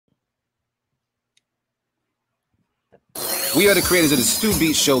We are the creators of the Stu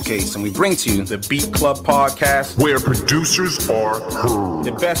Beat Showcase, and we bring to you the Beat Club Podcast, where producers are heard.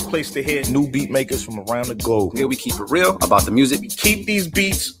 The best place to hear new beat makers from around the globe. Here we keep it real about the music. We keep these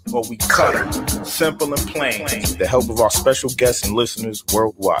beats, or we cut them. Simple and plain. With the help of our special guests and listeners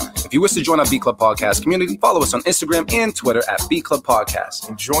worldwide. If you wish to join our Beat Club Podcast community, follow us on Instagram and Twitter at Beat Club Podcast.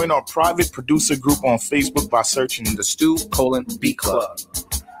 And join our private producer group on Facebook by searching the Stu:Beat Club.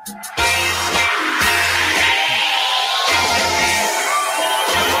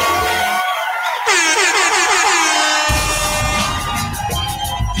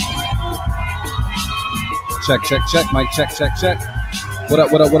 Check. Mic check. What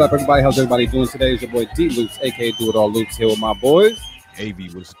up, everybody? How's everybody doing today? It's your boy D Loops, aka Do It All Loops, here with my boys.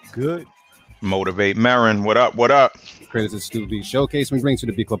 AV was good. Motivate Marin, what up? Creators of the Stu Beat Showcase. We bring to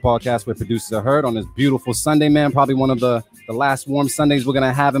the Beat Club Podcast where producers are heard on this beautiful Sunday, man. Probably one of the last warm Sundays we're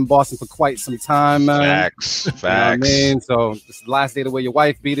gonna have in Boston for quite some time, man. Facts. You know what I mean? So this is the last day to wear your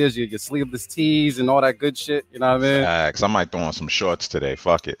wife beaters, your sleeveless tees, and all that good shit. You know what I mean? Facts. I might throw on some shorts today.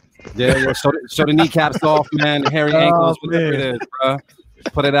 Fuck it. Yeah. Show the kneecaps off, man. The hairy ankles, whatever it is, bro.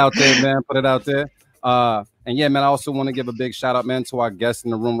 Put it out there, man. Put it out there. And yeah, man, I also want to give a big shout out, man, to our guests in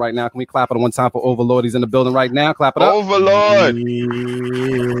the room right now. Can we clap it one time for OvaLord? He's in the building right now. Clap it up. OvaLord.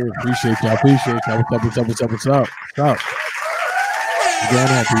 Yeah, appreciate y'all. What's up? What's going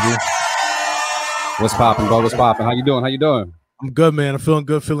on, people? What's popping, bro? What's popping? How you doing? I'm good, man. I'm feeling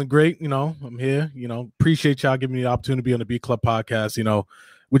good, feeling great. You know, I'm here. You know, appreciate y'all giving me the opportunity to be on the Beat Club Podcast, you know,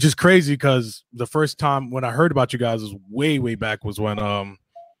 which is crazy because the first time when I heard about you guys was way back was when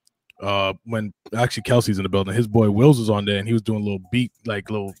actually Kelsey's in the building. His boy Wills was on there and he was doing a little beat, I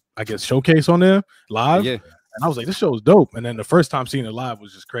guess, showcase on there live. Yeah. And I was like, this show is dope. And then the first time seeing it live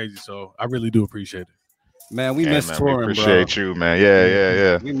was just crazy. So I really do appreciate it. Man, we miss touring, we appreciate bro. you, man.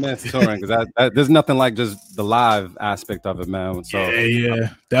 Yeah. We miss touring because there's nothing like just the live aspect of it, man. So yeah,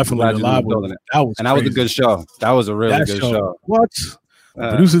 definitely. The live was, that was a good show. That was a really good show. What?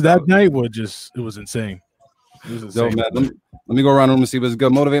 Producers that night were just, it was insane. Yo, man, let me go around the room and see what's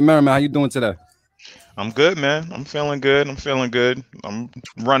good. Motivate Merriman, how you doing today? I'm good, man. I'm feeling good. I'm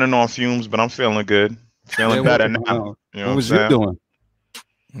running on fumes, but I'm feeling good. Feeling better now. You know what was you doing?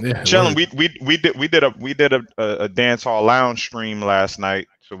 Yeah, chilling. We did a dance hall lounge stream last night,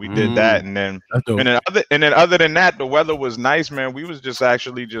 so we did that, and then other than that, the weather was nice, man. We was just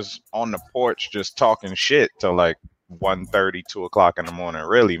actually just on the porch, just talking shit till like 1:30, 2 o'clock in the morning.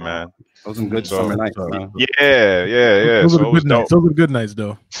 Really, man. Those are good summer nights, man. Yeah. Those were good nights,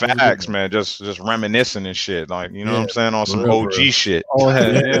 though. Facts, man. Just reminiscing and shit, like what I'm saying, on some OG shit. Oh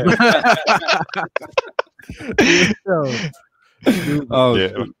hell yeah.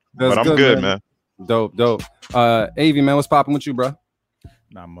 But I'm good, man. Dope. AV, man, what's popping with you, bro?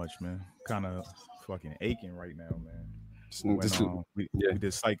 Not much, man. Kind of fucking aching right now, man. We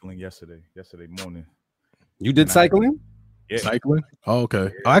did cycling yesterday morning. You did cycling? Yeah. Cycling? Oh,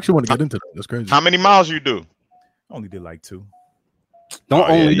 okay. I actually want to get into that. That's crazy. How many miles you do? I only did like 2. You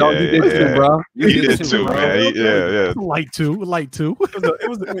did 2, bro. You did 2, man. Yeah. Light two. It was light 2. It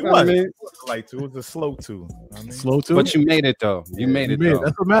was a slow 2. Slow 2. But you made it though. You made it.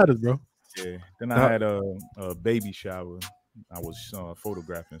 That's what matters, bro. Yeah. Then I had a baby shower. I was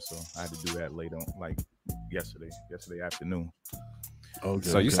photographing, so I had to do that late on, like yesterday afternoon. Okay.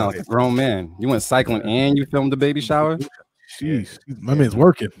 So you sound like a grown man. You went cycling and you filmed the baby shower? Jeez, my man's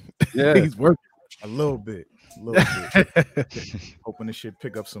working. Yeah, he's working a little bit. Hoping this shit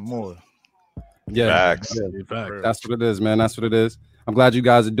pick up some more. Yeah, facts. That's what it is, man. That's what it is. I'm glad you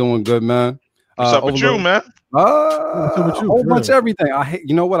guys are doing good, man. What's up with you, man? A whole bunch of everything. I hate.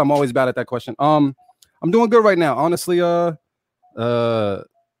 You know what? I'm always bad at that question. I'm doing good right now. Honestly,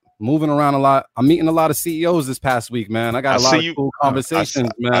 moving around a lot. I'm meeting a lot of CEOs this past week, man. I got a lot of cool conversations,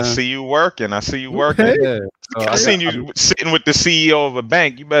 man. I see you working. Yeah. I seen you sitting with the CEO of a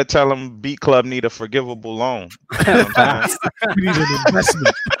bank. You better tell him Beat Club need a forgivable loan. We need an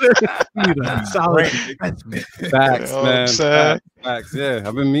investment. We need a solid investment. Facts, man. Facts. Yeah,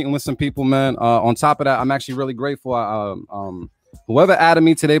 I've been meeting with some people, man. On top of that, I'm actually really grateful. Whoever added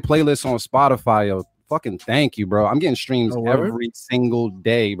me to their playlist on Spotify, yo, fucking thank you, bro. I'm getting streams every single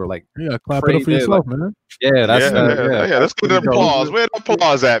day, bro. Like, clap it up for yourself, man. Yeah, that's let's get the applause. Where the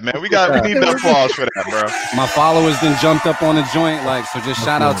applause at, man? We need the applause for that, bro. My followers then jumped up on the joint, like, so just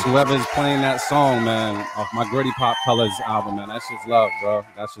shout out to whoever's playing that song, man, off my Gritty Pop Colors album, man. That's just love, bro.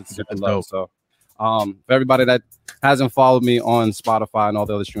 That's just super love. So for everybody that hasn't followed me on Spotify and all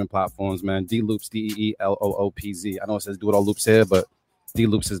the other streaming platforms, man, D Loops, DEELOOPZ. I know it says Do It All Loops here, but D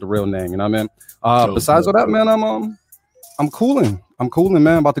Loops is the real name, you know what I mean? Besides all that, man, I'm cooling. I'm cooling,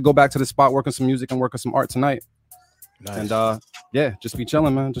 man. I'm about to go back to the spot, working some music and working some art tonight. Nice. And yeah, just be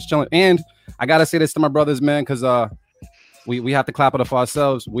chilling, man. Just chilling. And I gotta say this to my brothers, man, because we have to clap it up for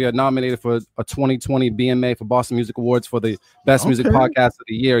ourselves. We are nominated for a 2020 BMA for Boston Music Awards for the best music podcast of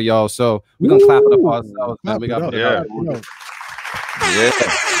the year, y'all. So we're gonna clap it up for ourselves, man. We gotta put it out. Yeah.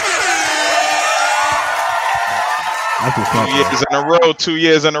 2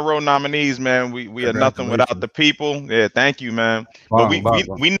 years in a row nominees, man. We are nothing without the people. Yeah, thank you, man. But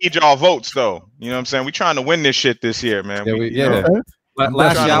we need y'all votes though. You know what I'm saying? We trying to win this shit this year, man.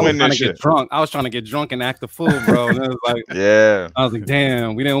 Last year I was trying to get drunk. I was trying to get drunk and act a fool, bro. And it was like, I was like,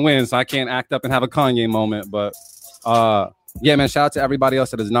 damn, we didn't win, so I can't act up and have a Kanye moment. But yeah, man, shout out to everybody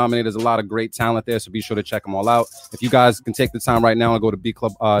else that is nominated. There's a lot of great talent there, so be sure to check them all out. If you guys can take the time right now and go to B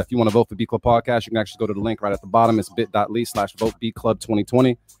Club, if you want to vote for B Club Podcast, you can actually go to the link right at the bottom. It's bit.ly/vote B Club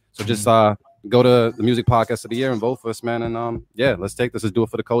 2020. So just go to the music podcast of the year and vote for us, man. And yeah, let's take this. Let's do it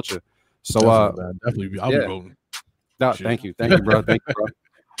for the culture. So definitely, I'll be voting. No, thank you, bro. Thank you,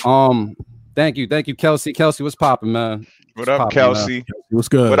 bro. Thank you, Kelsey. Kelsey, what's popping, man? What up, Kelsey? What's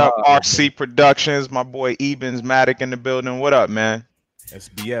good? What up, RC Productions? My boy Ebens Matic in the building. What up, man?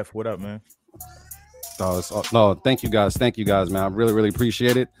 SBF, what up, man? No, thank you guys, man. I really, really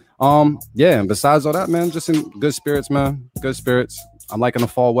appreciate it. Yeah, and besides all that, man, just in good spirits, man. Good spirits. I'm liking the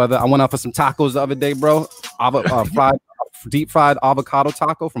fall weather. I went out for some tacos the other day, bro. Deep fried avocado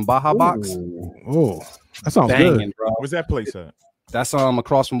taco from Baja Box. Oh, that sounds banging, good, bro. Where's that place at? That's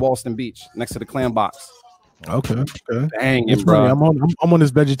across from Walston Beach, next to the Clam Box. Okay. Banging, bro. I'm on this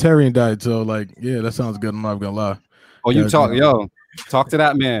vegetarian diet, so like, yeah, that sounds good. I'm not gonna lie. Oh, you talk to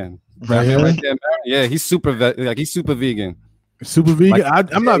that man. Right there, man. Yeah, he's super vegan. Super vegan.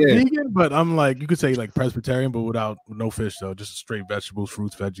 Like, I'm not vegan, but I'm like, you could say like Presbyterian, but with no fish though, just straight vegetables,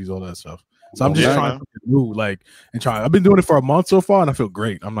 fruits, veggies, all that stuff. So I'm just trying to new, I've been doing it for a month so far, and I feel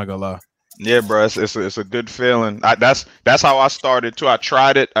great. I'm not gonna lie. Yeah, bro, it's a good feeling. That's how I started too. I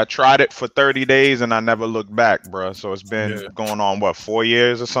tried it for 30 days, and I never looked back, bro. So it's been going on 4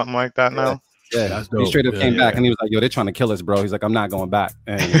 years or something like that now. Yeah, that's dope. He straight up came back and he was like, "Yo, they're trying to kill us, bro." He's like, "I'm not going back."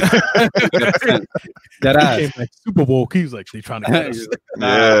 And that ass. Like Super Bowl. He's like, "They trying to kill us."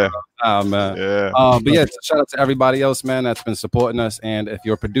 Nah, man. Yeah. But yeah, shout out to everybody else, man, that's been supporting us. And if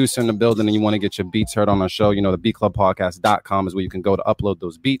you're a producer in the building and you want to get your beats heard on our show, you know, the bclubpodcast.com is where you can go to upload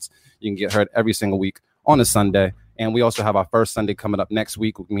those beats. You can get heard every single week on a Sunday. And we also have our first Sunday coming up next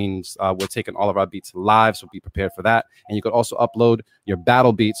week, which means we're taking all of our beats live, so be prepared for that. And you could also upload your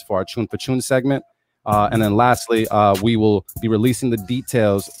battle beats for our Tune for Tune segment. And then lastly, we will be releasing the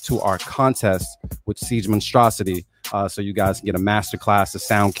details to our contest with Siege Monstrosity, so you guys can get a masterclass, a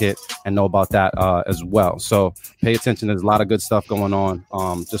sound kit, and know about that as well. So pay attention. There's a lot of good stuff going on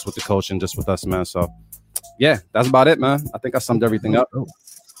just with the coach and just with us, man. So yeah, that's about it, man. I think I summed everything up.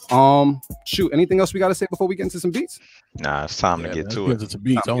 Shoot, anything else we got to say before we get into some beats? Nah, it's time to get to it. It's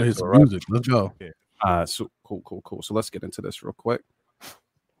beats. I want to hear some music. Let's go. So cool. So let's get into this real quick.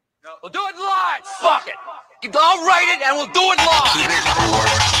 We'll do it live. Fuck it. I'll write it and we'll do it live. Keep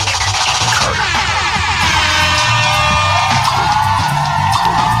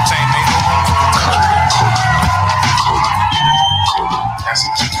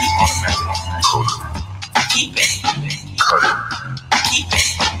it.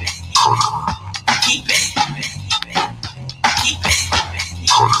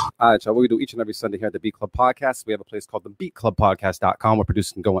 All right, y'all. What we do each and every Sunday here at the Beat Club Podcast, we have a place called the BeatClubPodcast.com where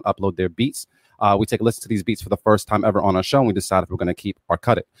producers can go and upload their beats. We take a listen to these beats for the first time ever on our show, and we decide if we're going to keep or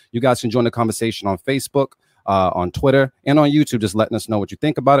cut it. You guys can join the conversation on Facebook, on Twitter, and on YouTube, just letting us know what you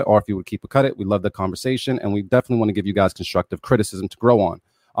think about it, or if you would keep or cut it. We love the conversation, and we definitely want to give you guys constructive criticism to grow on.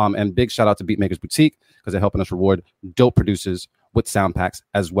 And big shout out to Beatmakers Boutique because they're helping us reward dope producers with sound packs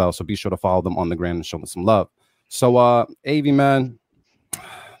as well. So be sure to follow them on the gram and show them some love. So, AV, man,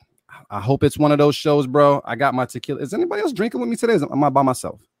 I hope it's one of those shows, bro. I got my tequila. Is anybody else drinking with me today? Am I by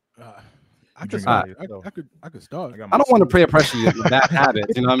myself? I could start. I don't want to peer pressure you with that habit.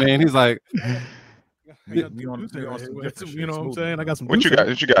 You know what I mean? He's like, you know what I'm saying? I got some. What you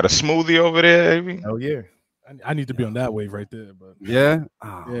got? You got a smoothie over there, AV? Oh yeah. I need to be on that wave right there, but yeah,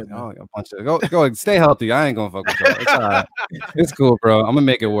 a bunch of go stay healthy. I ain't gonna fuck with y'all. It's all right. It's cool, bro. I'm gonna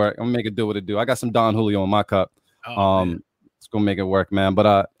make it work. I'm gonna make it do what it do. I got some Don Julio in my cup. It's gonna make it work, man.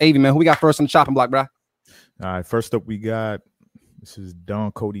 But AV, man, who we got first on the chopping block, bro? All right, first up we got this is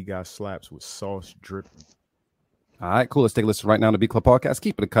Don Cody got slaps with sauce dripping. All right, cool. Let's take a listen right now to Beat Club Podcast.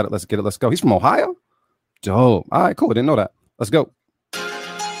 Keep it, cut it. Let's get it. Let's go. He's from Ohio. Dope. All right, cool. I didn't know that. Let's go.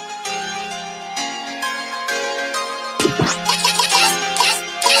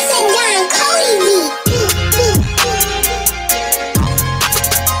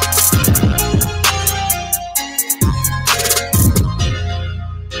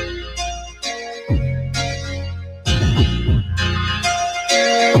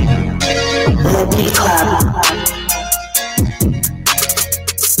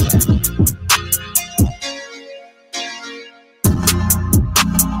 The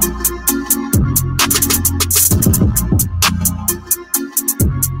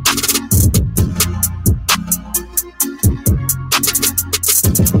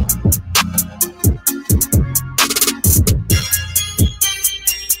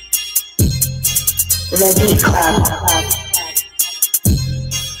Beat Club.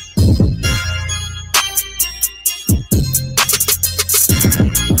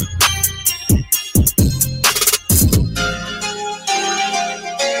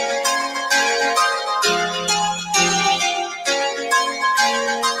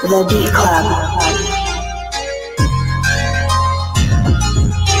 The Beat Club.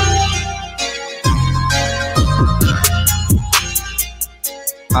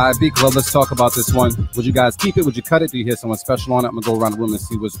 All right, Beat Club, let's talk about this one. Would you guys keep it? Would you cut it? Do you hear someone special on it? I'm going to go around the room and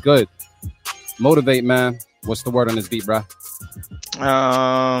see what's good. Motivate, man. What's the word on this beat, bro?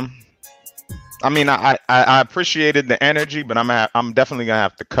 I mean, I appreciated the energy, but I'm definitely going to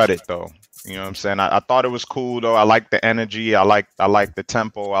have to cut it, though. You know what I'm saying? I thought it was cool, though. I like the energy. I like the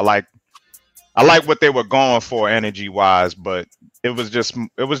tempo. I like what they were going for energy-wise, but it was just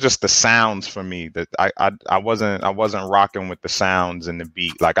the sounds for me that I wasn't rocking with the sounds and the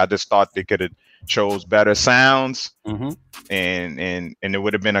beat. Like, I just thought they could have chose better sounds, and it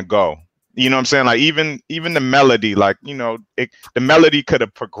would have been a go. You know what I'm saying? Like, even the melody, like, you know, the melody could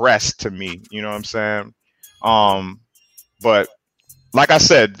have progressed to me. You know what I'm saying? But like I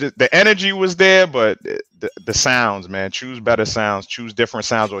said, the energy was there, but the sounds, man, choose better sounds, choose different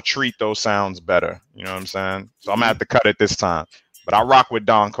sounds, or treat those sounds better. You know what I'm saying? So I'm gonna have to cut it this time. But I rock with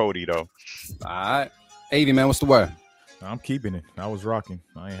Don Cody, though. All right. Avy, man, what's the word? I'm keeping it. I was rocking.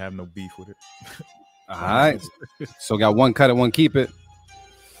 I ain't have no beef with it. All right. So got one cut it, one keep it.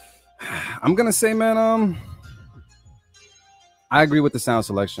 I'm going to say, man, I agree with the sound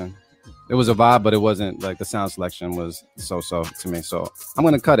selection. It was a vibe, but it wasn't like the sound selection was so-so to me. So I'm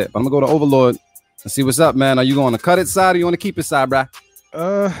going to cut it. But I'm going to go to OvaLord and see what's up, man. Are you going to cut it side or you want to keep it side, bruh?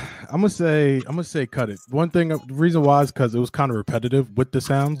 I'm gonna say cut it. One thing, the reason why is because it was kind of repetitive with the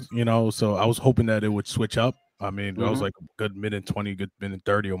sounds, you know. So I was hoping that it would switch up. I mean, that was like a good minute 20, good minute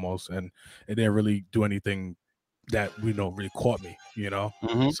 30 almost, and it didn't really do anything that really caught me, you know.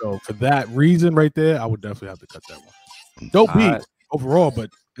 So for that reason, right there, I would definitely have to cut that one. Dope beat overall, but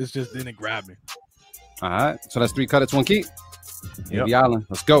it just didn't grab me. All right, so that's 3 cut it, 1 keep. Yep. The island,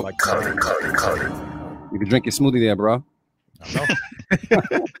 let's go. Like cut it. You can drink your smoothie there, bro. I know.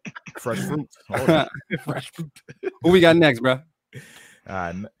 Fresh fruit. Fresh fruit. Who we got next, bro?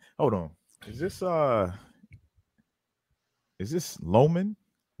 Hold on. Is this Loman?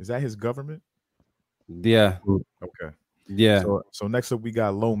 Is that his government? Yeah. Okay. Yeah. So next up we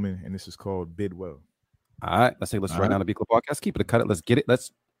got Loman, and this is called Bidwell. All right. Let's right now the Beat Club podcast. Keep it a cut it. Let's get it.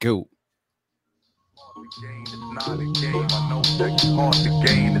 Let's go. The game is not a game. I know that it's hard to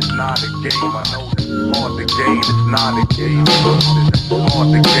gain. It's not a game. I know that it's hard to gain. It's not a game. I know that it's hard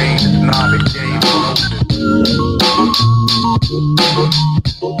to gain. It's not a game.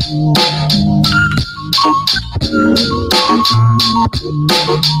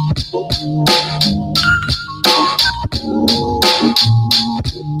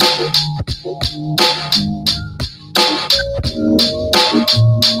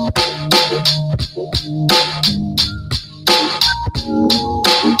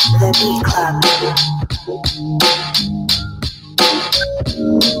 The Beat Club.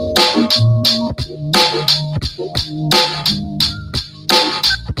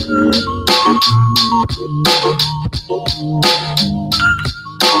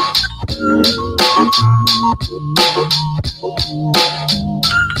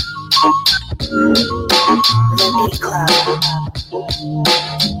 The Beat Club.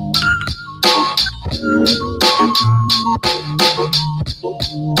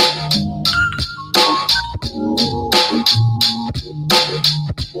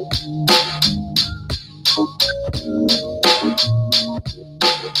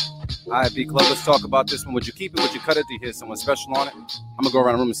 All right, Beat Club, let's talk about this one. Would you keep it? Would you cut it? Do you hear someone special on it? I'm going to go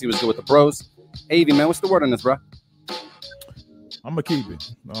around the room and see what's good with the bros. Avy, man, what's the word on this, bro? I'm going to keep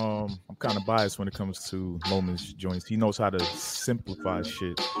it. I'm kind of biased when it comes to Loman's joints. He knows how to simplify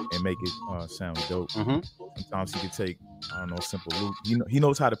shit and make it sound dope. Sometimes he can take, I don't know, simple loop. He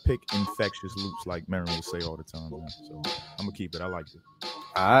knows how to pick infectious loops like Marin will say all the time, man. So I'm going to keep it. I like it.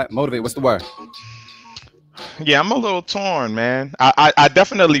 All right, Motivate, what's the word? Yeah, I'm a little torn, man. I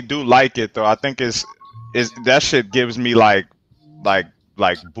definitely do like it though. I think is that shit gives me like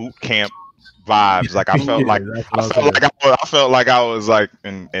boot camp vibes. Like I felt I felt like I was like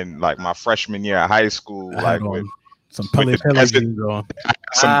in like my freshman year of high school, like with some Pele jeans on.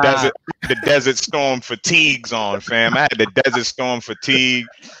 some Desert Storm fatigues on, fam. I had the Desert Storm fatigue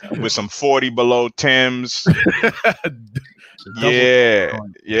with some 40 below Timbs.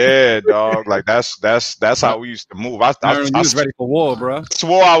 Yeah, dog. Like that's how we used to move. I was ready for war, bro.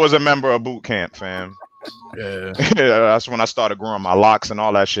 Swore I was a member of boot camp, fam. Yeah, that's when I started growing my locks and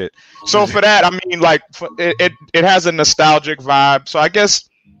all that shit. So for that, I mean, like, it has a nostalgic vibe. So I guess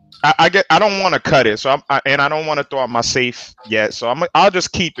I don't want to cut it. So I don't want to throw out my safe yet. So I'll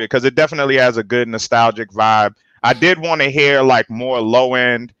just keep it because it definitely has a good nostalgic vibe. I did want to hear like more low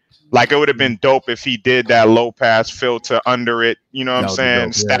end. Like it would have been dope if he did that low pass filter under it. You know what I'm saying?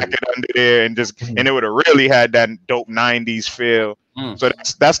 Dope, Stack it under there and and it would have really had that dope 90s feel. So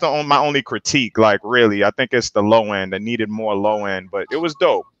that's my only critique. Like really, I think it's the low end. I needed more low end, but it was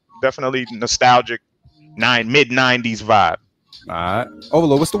dope. Definitely nostalgic, mid 90s vibe. All right,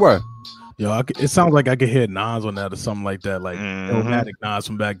 OvaLord, what's the word? Yo, it sounds like I could hear Nas on that or something like that, like Illmatic Nas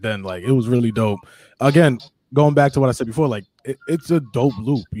from back then. Like it was really dope. Again, going back to what I said before, like it's a dope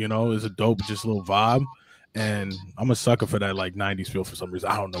loop. You know, it's a dope just little vibe. And I'm a sucker for that like 90s feel for some reason.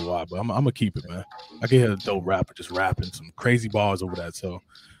 I don't know why, but I'm gonna keep it, man. I can hear a dope rapper just rapping some crazy bars over that. So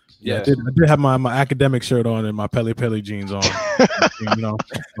yeah, I did have my academic shirt on and my Pele Pele jeans on, you know,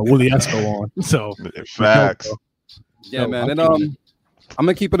 a Willie Esco on. So facts. Yeah, man. And I'm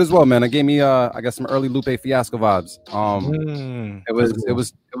gonna keep it as well, man. It gave me I guess some early Lupe Fiasco vibes. It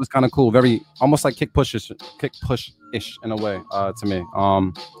was kind of cool, very almost like kick push-ish in a way to me.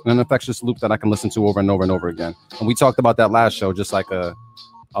 An infectious loop that I can listen to over and over and over again. And we talked about that last show, just like a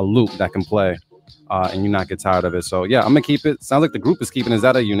loop that can play and you not get tired of it. So yeah, I'm gonna keep it. Sounds like the group is keeping. Is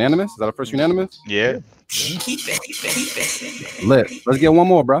that a unanimous? Is that a first unanimous? Yeah. Keep it. Lit. Let's get one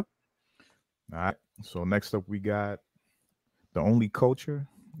more, bro. All right. So next up we got The Only Culture,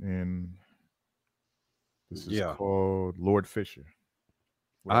 and this is called Lord Fisher.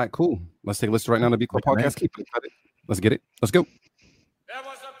 All right, cool. Let's take a listen right now to the B-Club Podcast. Keep it. Let's get it. Let's go. There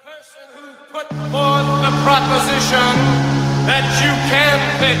was a person who put forth the proposition that you can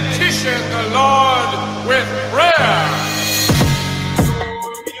petition the Lord with prayer.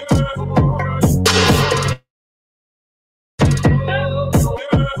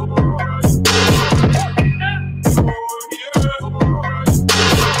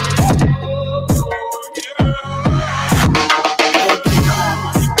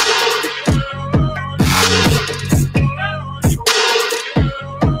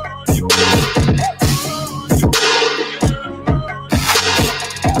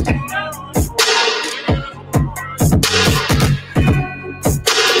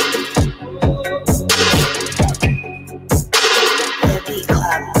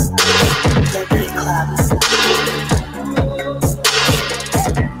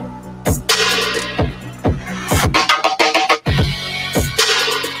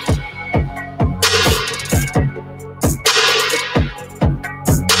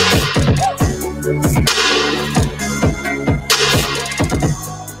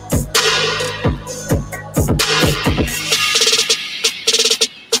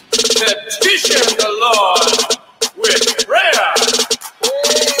 Petition the Lord with prayer.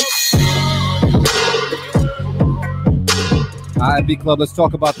 All right, B-Club, let's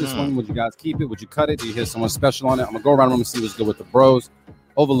talk about this one. Would you guys keep it? Would you cut it? Do you hear someone special on it? I'm going to go around the room and see what's good with the bros.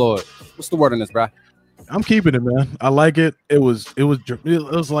 OvaLord, what's the word on this, bro? I'm keeping it, man. I like it. It was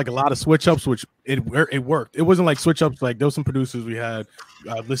like a lot of switch ups, which it worked. It wasn't like switch ups like there was some producers we had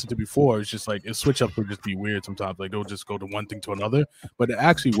listened to before. It's just like switch ups would just be weird sometimes. Like they'll just go to one thing to another, but it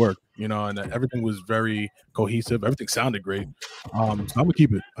actually worked, you know. And everything was very cohesive. Everything sounded great. So I'm gonna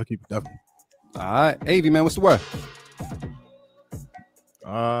keep it. I'll keep it definitely. All right, Avi, man, what's the word?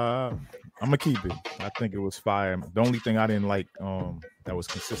 I'm gonna keep it. I think it was fire. The only thing I didn't like that was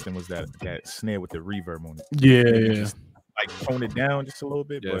consistent was that snare with the reverb on it. Yeah. Just, like tone it down just a little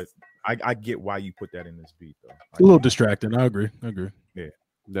bit, but I get why you put that in this beat though. It's a little distracting. I agree.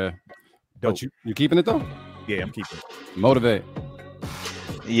 Yeah. But you keeping it though? Yeah, I'm keeping it. Motivate.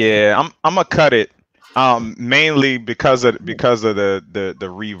 Yeah, I'm gonna cut it. Mainly because of the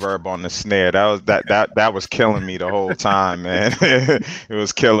reverb on the snare. That was killing me the whole time, man. It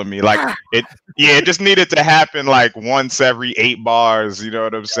was killing me. Like it just needed to happen like once every 8 bars, you know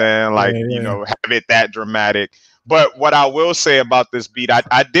what I'm saying? Like, you know, have it that dramatic. But what I will say about this beat,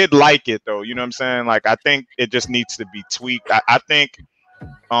 I did like it though, you know what I'm saying? Like I think it just needs to be tweaked. I think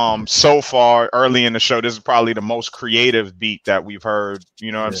so far early in the show, this is probably the most creative beat that we've heard,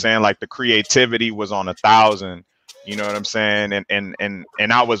 you know what I'm saying? Like the creativity was on 1,000, you know what I'm saying? And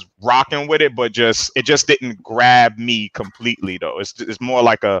I was rocking with it, but it just didn't grab me completely though. It's more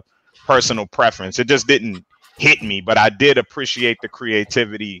like a personal preference. It just didn't hit me, but I did appreciate the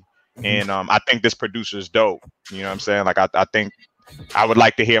creativity, and I think this producer's dope. You know what I'm saying? Like I think I would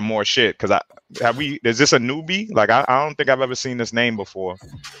like to hear more shit because is this a newbie? Like I don't think I've ever seen this name before.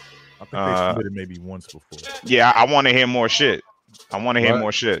 I think they submitted maybe once before. Yeah, I want to hear more shit. I want to hear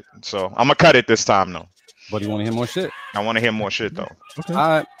more shit. So I'm gonna cut it this time though. But you want to hear more shit? I want to hear more shit though. Okay.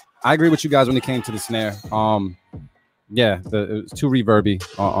 I agree with you guys when it came to the snare. Yeah, it was too reverby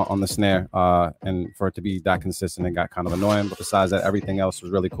on the snare, and for it to be that consistent, it got kind of annoying. But besides that, everything else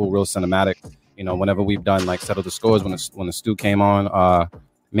was really cool, real cinematic. You know, whenever we've done like Settle the Scores, when the stew came on,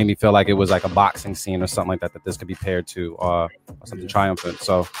 made me feel like it was like a boxing scene or something like that this could be paired to, or something triumphant.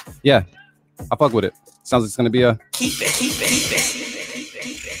 So yeah, I fuck with it. Sounds like it's gonna be a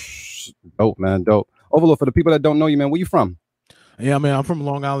dope, man, dope. OvaLord, for the people that don't know you, man, where you from? Yeah, man, I'm from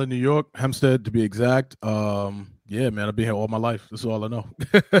Long Island, New York, Hempstead to be exact. Yeah, man, I've been here all my life. That's all I know.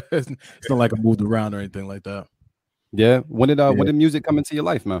 It's not like I moved around or anything like that. Yeah. When did music come into your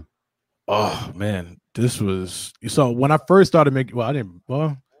life, man? Oh man, this was when I first started making. I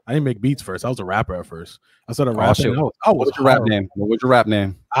didn't make beats first. I was a rapper at first. I started rapping. What's your rap name? What's your rap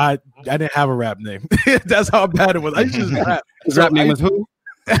name? I didn't have a rap name. That's how bad it was. I used to just rap. His rap name was who?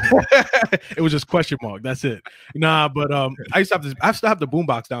 It was just question mark. That's it. Nah, but I used to have the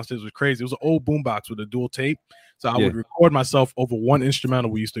boombox downstairs. It was crazy. It was an old boombox with a dual tape. So I would record myself over one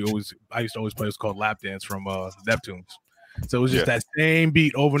instrumental. I used to always play. It was called Lap Dance from Neptunes. So it was just that same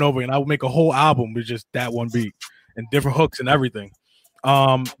beat over and over, and I would make a whole album with just that one beat and different hooks and everything.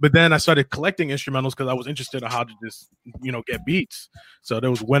 But then I started collecting instrumentals because I was interested in how to just, get beats. So there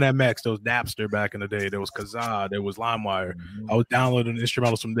was WinMX, there was Napster back in the day, there was Kazaa, there was LimeWire. I was downloading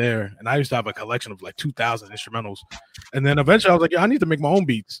instrumentals from there, and I used to have a collection of like 2,000 instrumentals. And then eventually I was like, I need to make my own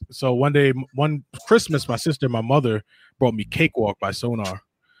beats. So one Christmas, my sister and my mother brought me Cakewalk by Sonar.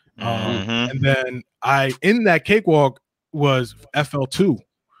 And then in that Cakewalk was FL2.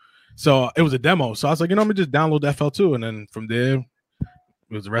 So it was a demo. So I was like, I'm gonna just download the FL2, and then from there,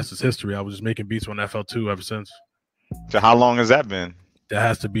 the rest is history. I was just making beats on FL2 ever since. So how long has that been? That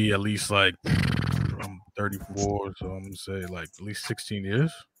has to be at least like I'm 34, so I'm gonna say like at least 16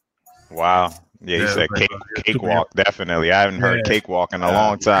 years. Wow. Yeah, you said Cakewalk. Definitely. I haven't heard Cakewalk in a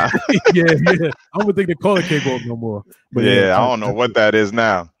long time. yeah. I don't think they call it Cakewalk no more. But I don't know what that is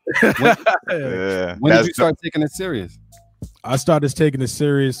now. When did you start taking it serious? I started taking it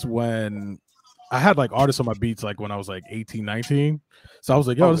serious when I had like artists on my beats like when I was like 18, 19. So I was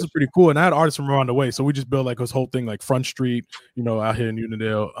like, yo, this is pretty cool. And I had artists from around the way. So we just built like this whole thing like Front Street, out here in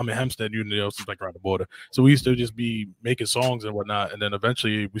Hempstead, Unionville, so like around the border. So we used to just be making songs and whatnot. And then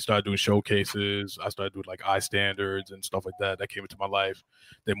eventually we started doing showcases. I started doing like eye standards and stuff like that. That came into my life.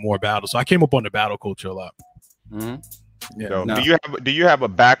 Then more battles. So I came up on the battle culture a lot. Mm-hmm. Yeah. So do you have a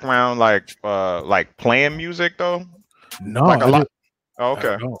background like playing music though? No, like a lot. Oh,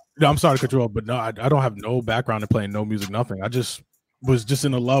 okay. No, I'm sorry to cut you off, but no, I don't have no background in playing no music, nothing. I just was just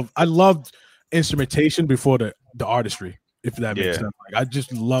in love. I loved instrumentation before the artistry, if that makes sense. Like I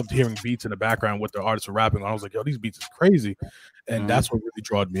just loved hearing beats in the background, what the artists were rapping on. I was like, yo, these beats is crazy. And that's what really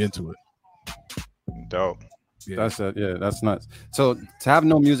drawed me into it. Dope. Yeah. That's it. Yeah, that's nuts. So to have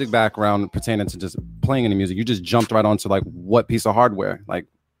no music background pertaining to just playing any music, you just jumped right onto like what piece of hardware? Like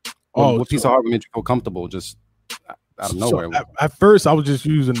what piece of hardware made you feel comfortable just out of nowhere? So at first I was just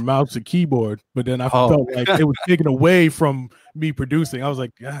using mouse and keyboard, but then I felt like it was taken away from me producing. I was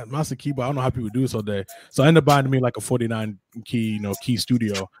like, yeah, mouse and keyboard, I don't know how people do this all day. So I ended up buying me like a 49 key, key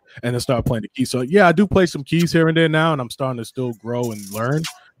studio, and then started playing the keys. So yeah, I do play some keys here and there now, and I'm starting to still grow and learn.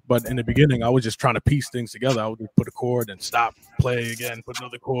 But in the beginning, I was just trying to piece things together. I would put a chord and stop, play again, put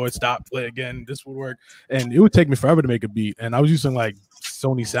another chord, stop, play again. This would work. And it would take me forever to make a beat. And I was using like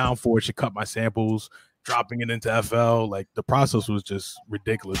Sony Soundforge to cut my samples, dropping it into FL. Like the process was just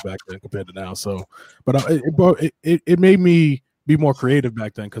ridiculous back then compared to now. So, but it made me be more creative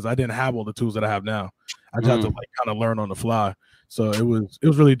back then because I didn't have all the tools that I have now. I just had to like kind of learn on the fly. So it was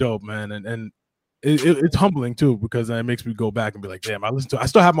really dope, man. And it's humbling too, because then it makes me go back and be like, damn, I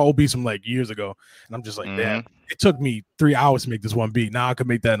still have my old beats from like years ago, and I'm just like, damn, it took me 3 hours to make this one beat. Now I could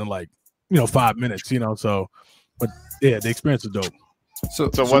make that in like 5 minutes, So, but yeah, the experience is dope. So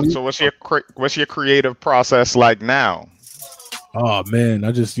what's your creative process like now? Oh man,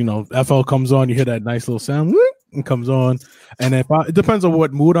 I just FL comes on, you hear that nice little sound, and comes on, and it depends on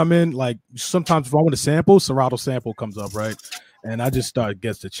what mood I'm in. Like sometimes if I want a sample, Serato sample comes up, right? And I just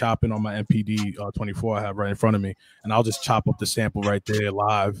gets to chopping on my MPD 24 I have right in front of me, and I'll just chop up the sample right there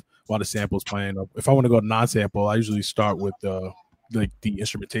live while the sample's playing. If I want to go to non-sample, I usually start with the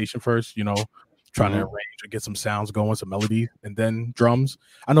instrumentation first, trying to arrange or get some sounds going, some melody, and then drums.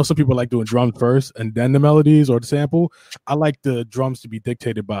 I know some people like doing drums first and then the melodies or the sample. I like the drums to be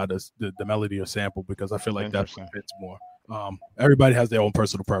dictated by the melody or sample because I feel like that fits more. Everybody has their own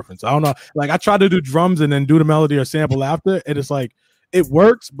personal preference. I don't know. Like I try to do drums and then do the melody or sample after, and it's like it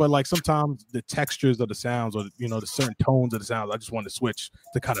works, but like sometimes the textures of the sounds or the certain tones of the sounds, I just want to switch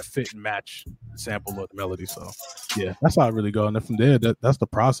to kind of fit and match the sample or the melody. So yeah, that's how I really go. And then from there, that's the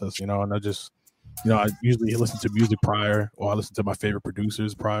process, and I just I usually listen to music prior, or I listen to my favorite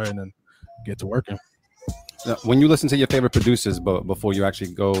producers prior, and then get to working. When you listen to your favorite producers, but before you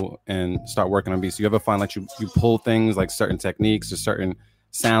actually go and start working on beats, you ever find like you pull things like certain techniques or certain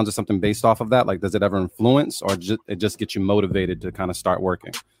sounds or something based off of that? Like, does it ever influence, or it just gets you motivated to kind of start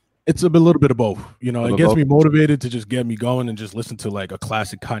working? It's a little bit of both. It gets me motivated to just get me going and just listen to like a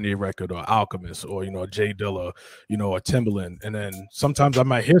classic Kanye record or Alchemist or, Jay Dilla, or Timbaland. And then sometimes I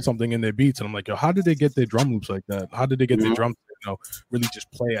might hear something in their beats and I'm like, yo, how did they get their drum loops like that? How did they get their drums, really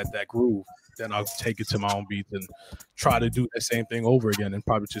just play at that groove? Then I'll take it to my own beats and try to do the same thing over again and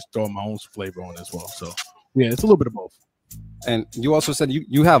probably just throw my own flavor on as well. So yeah, it's a little bit of both. And you also said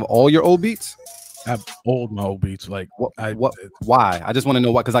you have all your old beats? I have all my old beats. Like why? I just want to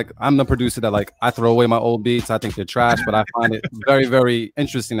know why, because like I'm the producer that like I throw away my old beats. I think they're trash, but I find it very, very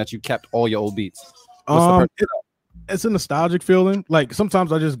interesting that you kept all your old beats. It's a nostalgic feeling. Like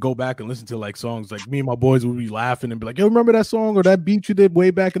sometimes I just go back and listen to like songs. Like me and my boys would be laughing and be like, "Yo, remember that song or that beat you did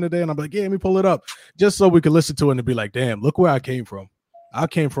way back in the day?" And I'm like, "Yeah, let me pull it up," just so we could listen to it and be like, "Damn, look where I came from."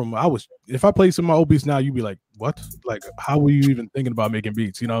 If I play some of my old beats now, you'd be like, "What? Like, how were you even thinking about making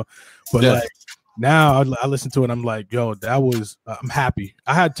beats?" But like now I listen to it, I'm like, yo, that was I'm happy.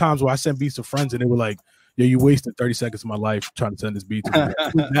 I had times where I sent beats to friends and they were like, yo, you wasted 30 seconds of my life trying to send this beat to me.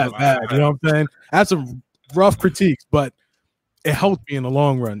 That bad, you know what I'm saying? I had some rough critiques, but it helped me in the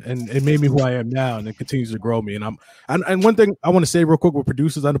long run, and it made me who I am now, and it continues to grow me. And one thing I want to say real quick with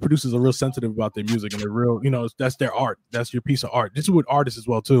producers, I know producers are real sensitive about their music, and they're real, that's their art. That's your piece of art. This is with artists as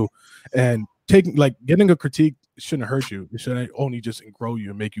well too. And getting a critique shouldn't hurt you. It should only just grow you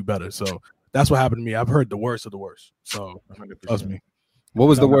and make you better. So that's what happened to me. I've heard the worst of the worst. So trust me. What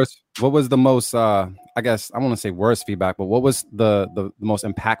was the worst? What was the most? I guess I want to say worst feedback, but what was the most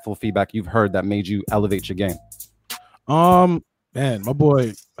impactful feedback you've heard that made you elevate your game? Man, my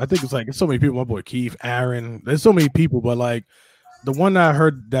boy, I think it's so many people. My boy Keith, Aaron, there's so many people, but like the one that I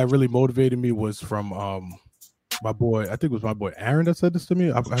heard that really motivated me was from my boy. I think it was my boy Aaron that said this to me.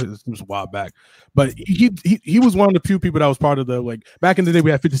 It was a while back, but he was one of the few people that was part of the, like, back in the day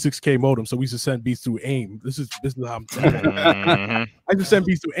we had 56K modem, so we used to send beats through AIM. This is how I'm saying. I just sent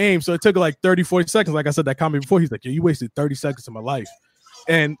beats through AIM, so it took like 30-40 seconds. Like I said that comment before, he's like, "Yo, you wasted 30 seconds of my life,"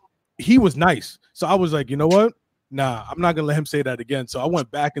 and he was nice. So I was like, you know what? Nah, I'm not gonna let him say that again. So I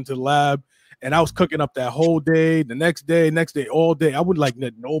went back into the lab and I was cooking up that whole day, the next day, all day. I wouldn't like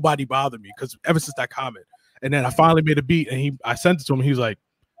let nobody bother me because ever since that comment. And then I finally made a beat and I sent it to him. He was like,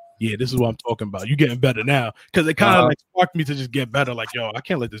 "Yeah, this is what I'm talking about. You getting better now." Because it kind of like sparked me to just get better. Like, yo, I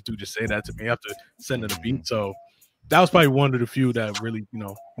can't let this dude just say that to me after sending a beat. So that was probably one of the few that really,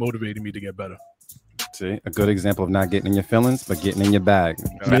 motivated me to get better. See, a good example of not getting in your feelings, but getting in your bag.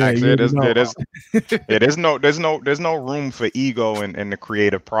 There's no room for ego in the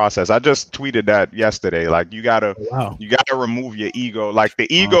creative process. I just tweeted that yesterday. Like you gotta remove your ego. Like the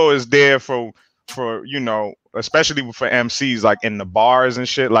ego is there for especially for MCs, like in the bars and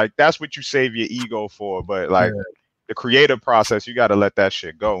shit. Like that's what you save your ego for. But like the creative process, you gotta let that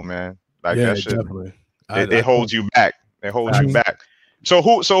shit go, man. Like that shit, definitely. It holds you back. It holds you back. So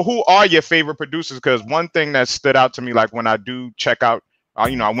who are your favorite producers? Because one thing that stood out to me, like when I do check out, I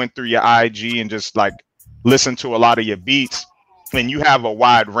went through your IG and just like listened to a lot of your beats, and you have a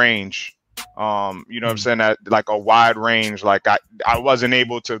wide range. What I'm saying? That like a wide range. Like I wasn't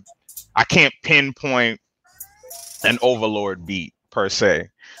able to, I can't pinpoint an OvaLord beat per se.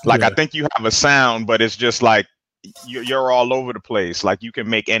 Like I think you have a sound, but it's just like you're all over the place. Like you can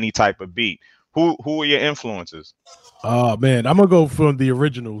make any type of beat. Who are your influences? Oh man, I'm gonna go from the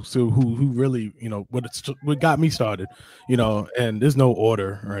original. So who really, what got me started, and there's no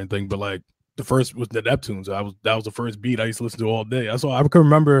order or anything, but like the first was the Neptunes. That was the first beat I used to listen to all day. I can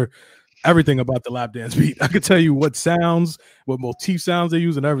remember everything about the lap dance beat. I could tell you what motif sounds they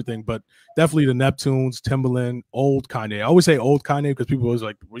use and everything, but definitely the Neptunes, Timbaland, old Kanye. I always say old Kanye because people always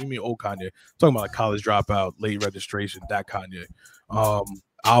like, what do you mean old Kanye? I'm talking about like College Dropout, Late Registration, that Kanye.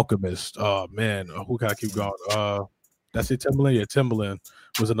 Alchemist. Oh man, who can I keep going? That's it, Timbaland. Yeah, Timbaland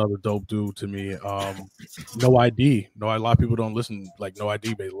was another dope dude to me. No ID. A lot of people don't listen. Like No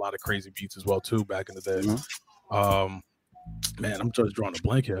ID made a lot of crazy beats as well too back in the day. Man, I'm just drawing a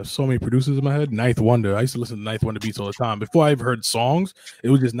blank here. There's so many producers in my head. Ninth Wonder. I used to listen to Ninth Wonder beats all the time. Before I ever heard songs, it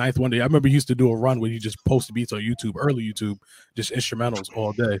was just Ninth Wonder. I remember he used to do a run where you just posted beats on YouTube, early YouTube, just instrumentals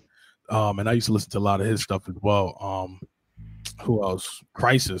all day. And I used to listen to a lot of his stuff as well. Who else?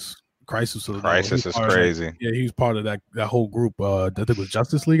 Crisis is crazy. He was part of that whole group. I think it was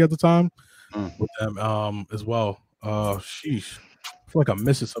Justice League at the time with them as well. Sheesh. I feel like I'm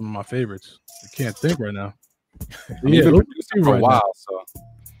missing some of my favorites. I can't think right now. You've been producing for a while, so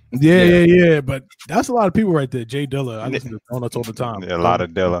yeah. But that's a lot of people right there. Jay Dilla. I listen to Donuts all the time. Yeah, a lot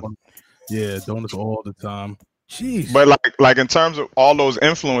of Dilla. Yeah, Donuts all the time. Jeez. But like in terms of all those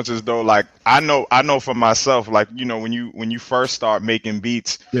influences though, like I know for myself, like, you know, when you first start making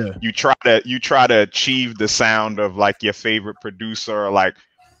beats, you try to achieve the sound of like your favorite producer. Like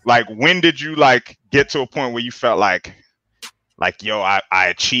when did you like get to a point where you felt like yo, I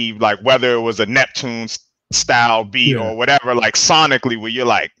achieved, like, whether it was a Neptune style beat or whatever, like sonically, where you're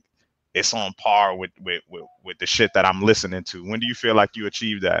like, it's on par with the shit that I'm listening to? When do you feel like you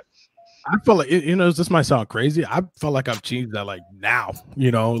achieved that? I feel like this might sound crazy. I felt like I've achieved that like now,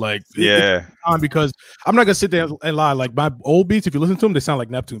 because I'm not gonna sit there and lie. Like my old beats, if you listen to them, they sound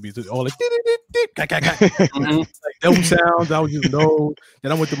like Neptune beats. It's all like, like them sounds. I was just know.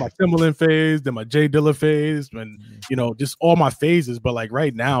 Then I went through my Timbaland phase, then my Jay Dilla phase, and just all my phases. But like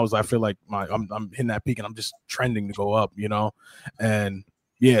right now, is I feel like I'm hitting that peak and I'm just trending to go up, and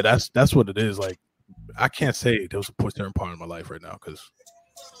yeah, that's what it is. Like I can't say there was a certain part of my life right now because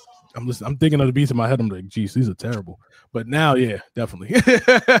I'm thinking of the beats in my head. I'm like, geez, these are terrible. But now, yeah, definitely.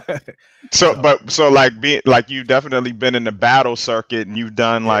 Like you've definitely been in the battle circuit, and you've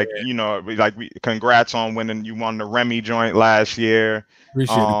done congrats on winning. You won the Remy joint last year.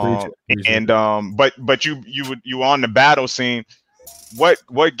 Appreciate it. And but you on the battle scene.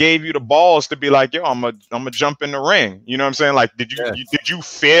 What gave you the balls to be like, yo, I'm gonna jump in the ring? You know what I'm saying? Like, did you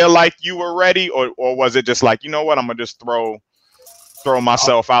feel like you were ready, or was it just like, you know what, I'm gonna just throw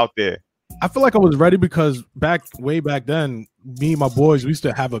myself out there? I feel like I was ready because way back then, me and my boys, we used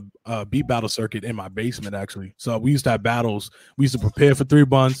to have a beat battle circuit in my basement, actually. So we used to have battles. We used to prepare for 3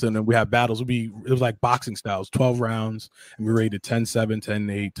 months, and then we had battles. It was like boxing styles, 12 rounds, and we rated 10-7,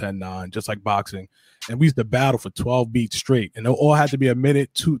 10-8, 10-9, just like boxing. And we used to battle for 12 beats straight, and they all had to be a minute,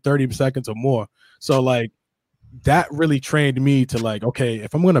 30 seconds or more. So like that really trained me to like, okay,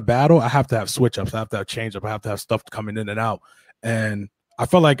 if I'm gonna battle, I have to have switch ups, I have to have change up, I have to have stuff coming in and out. And I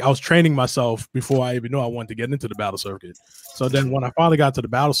felt like I was training myself before I even knew I wanted to get into the battle circuit. So then when I finally got to the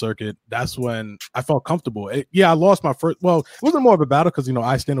battle circuit, that's when I felt comfortable. I lost my first. Well, it wasn't more of a battle because,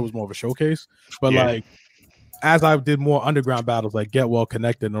 iStandard was more of a showcase. But like, as I did more underground battles, like Get Well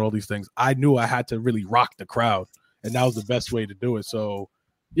Connected and all these things, I knew I had to really rock the crowd. And that was the best way to do it. So,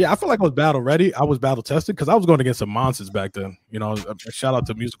 yeah, I feel like I was battle ready. I was battle tested because I was going against some monsters back then. Shout out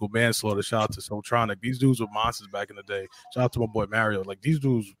to Musical Manslaughter. Shout out to Soultronic. These dudes were monsters back in the day. Shout out to my boy Mario. Like, these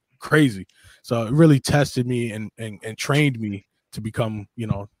dudes crazy. So it really tested me and trained me to become,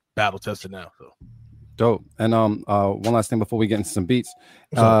 battle tested now. So dope. And one last thing before we get into some beats.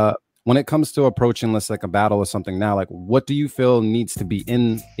 When it comes to approaching, let's like a battle or something now, like what do you feel needs to be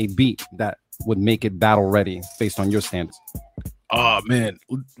in a beat that would make it battle ready based on your standards? Oh man,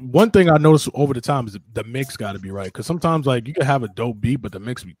 one thing I noticed over the time is the mix got to be right, because sometimes like you can have a dope beat but the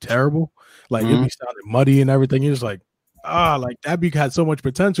mix be terrible, like it'd be sounding muddy and everything. You're just like, like that beat had so much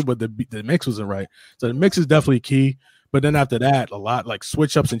potential but the mix wasn't right. So the mix is definitely key. But then after that, a lot like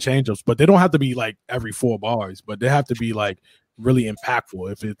switch ups and change ups, but they don't have to be like every 4 bars, but they have to be like really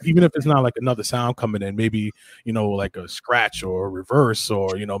impactful. Even if it's not like another sound coming in, maybe like a scratch or a reverse,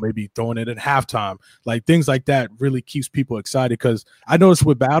 or maybe throwing it in halftime, like things like that really keeps people excited. Because I noticed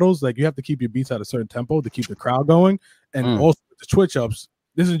with battles, like you have to keep your beats at a certain tempo to keep the crowd going, and also with the switch ups.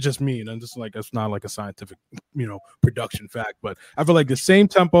 This is just me, and just like it's not like a scientific production fact, but I feel like the same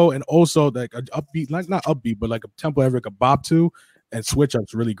tempo and also like an upbeat, like not upbeat, but like a tempo every could bop to, and switch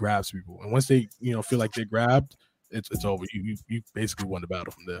ups really grabs people. And once they feel like they grabbed, it's over. You basically won the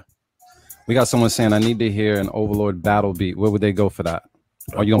battle from there. We got someone saying I need to hear an OvaLord battle beat. Where would they go for that?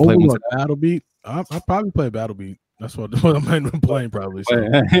 Are you gonna play one battle beat? I'll probably play a battle beat. That's what I'm playing probably.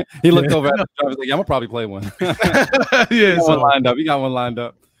 So. He looked over at the driver, like, I'm gonna probably play one. You got one lined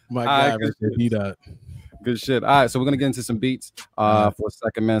up. My guy, good shit. All right, so we're gonna get into some beats for a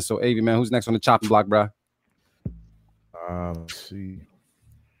second, man. So Avi, man, who's next on the chopping block, bro? Let's see.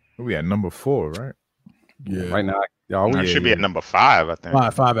 We at number 4, right? Yeah. Right now, we should be at number 5, I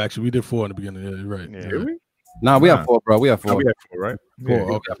think. 5 actually. We did 4 in the beginning. Yeah, you're right. Yeah. Nah, we have 4, bro. We have 4. We have 4, right? 4. Yeah.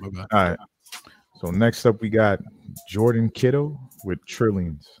 Okay. My bad. All right. So next up, we got Jordan Kittle with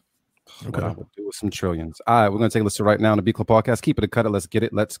Trillions. What I would do with some trillions. All right, we're gonna take a listen right now on the B Club Podcast. Keep it a cut it. Let's get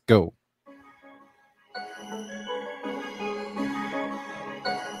it. Let's go.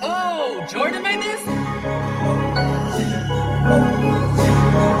 Oh, Jordan made this?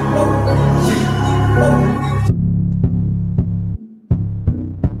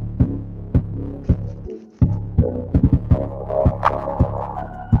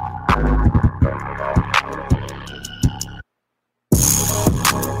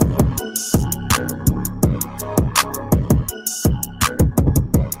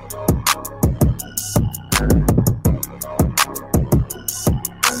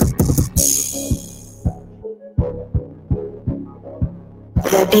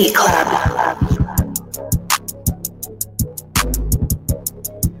 The Beat Club.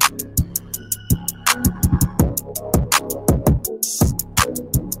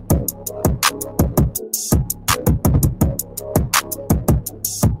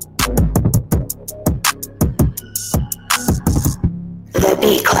 The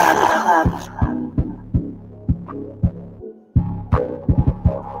Beat Club.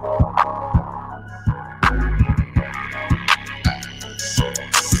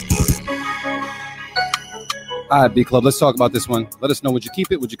 All right, B Club, let's talk about this one. Let us know, would you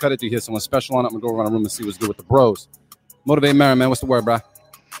keep it? Would you cut it? Do you hear someone special on it? I'm going to go around the room and see what's good with the bros. Motivate Marin, man. What's the word, bro?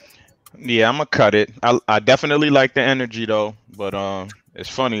 Yeah, I'm going to cut it. I definitely like the energy, though. But it's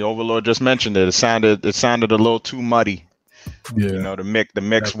funny. OvaLord just mentioned it. It sounded a little too muddy. Yeah. You know, the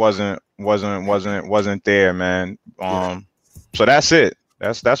mix wasn't there, man. So that's it.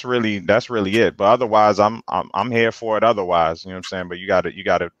 That's really it. But otherwise, I'm here for it otherwise. You know what I'm saying? But you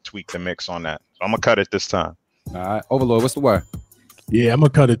gotta tweak the mix on that. So I'm going to cut it this time. All right, OvaLord, what's the word? Yeah, I'm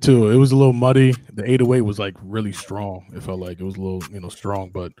gonna cut it too. It was a little muddy. The 808 was like really strong. It felt like it was a little, strong.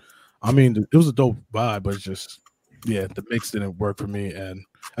 But I mean, it was a dope vibe. But it's just, the mix didn't work for me. And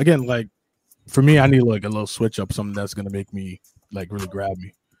again, like for me, I need like a little switch up, something that's gonna make me like really grab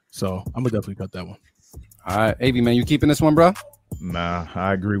me. So I'm gonna definitely cut that one. All right, AV, man, you keeping this one, bro? Nah,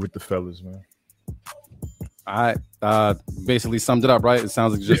 I agree with the fellas, man. All right, basically summed it up, right? It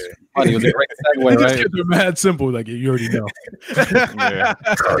sounds like just funny. It was a great segue, right? They're mad simple, like you already know.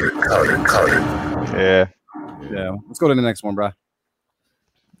 Yeah. Yeah. Let's go to the next one, bro.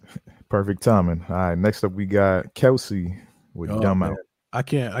 Perfect timing. All right, next up we got Kelsey with Dumb Out. I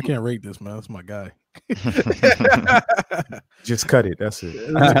can't rate this, man. That's my guy. Just cut it. That's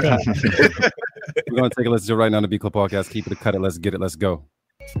it. We're gonna take a listen to right now on the B Club Podcast. Keep it, cut it. Let's get it. Let's go.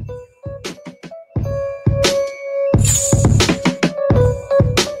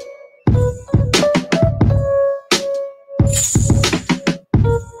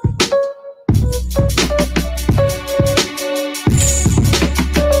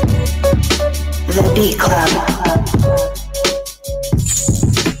 The Beat Club.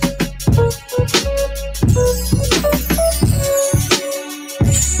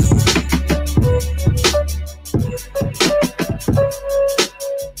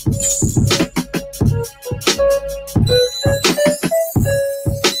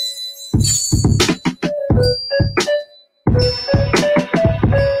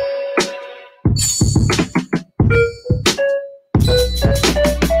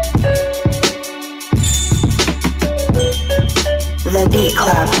 The Beat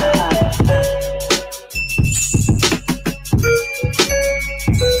Club.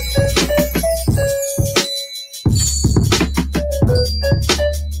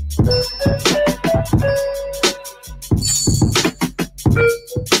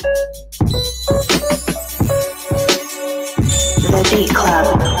 The Beat Club.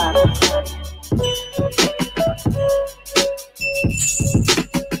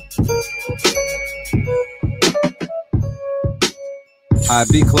 All right,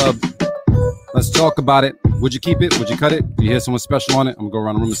 B Club, let's talk about it. Would you keep it? Would you cut it? Do you hear someone special on it? I'm going to go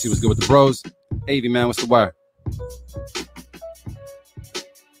around the room and see what's good with the bros. AV, man, what's the wire?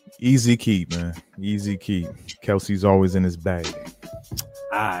 Easy keep, man. Easy keep. Kelsey's always in his bag.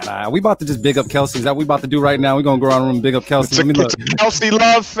 All right. We about to just big up Kelsey. Is that what we about to do right now? We're going to go around the room and big up Kelsey. Let me look. Kelsey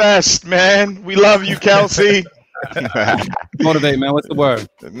Love Fest, man. We love you, Kelsey. Motivate, man. What's the word?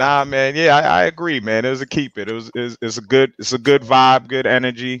 Nah, man. Yeah, I agree, man. It was a keep it. It's a good vibe, good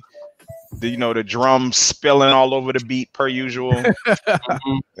energy. The drums spilling all over the beat per usual.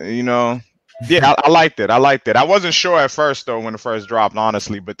 Yeah, I liked it. I wasn't sure at first though when it first dropped,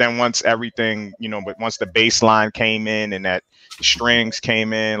 honestly. But then once everything, once the bass line came in and that the strings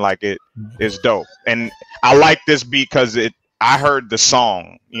came in, like it's dope. And I like this beat because I heard the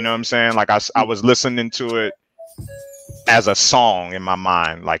song. You know what I'm saying? Like I was listening to it as a song in my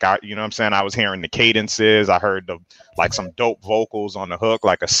mind. Like you know what I'm saying? I was hearing the cadences. I heard some dope vocals on the hook,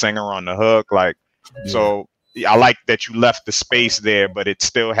 like a singer on the hook. Like, so I like that you left the space there, but it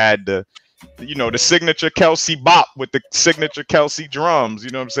still had the signature Kelsey bop with the signature Kelsey drums.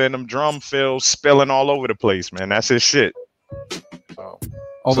 You know what I'm saying? Them drum fills spilling all over the place, man. That's his shit.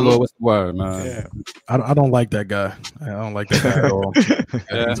 OvaLord, what's the word, man? Yeah, I don't like that guy. I don't like that guy at all.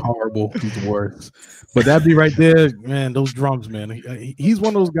 He's horrible. He's the worst. But that be right there, man. Those drums, man. He's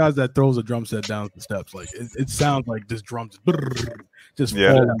one of those guys that throws a drum set down the steps. Like it sounds like this drums just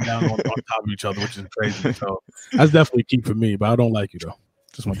falling down on top of each other, which is crazy. So that's definitely key for me. But I don't like you though.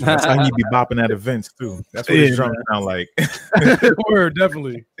 Just want that's how he be bopping at events too. That's what his drums sound like. Word,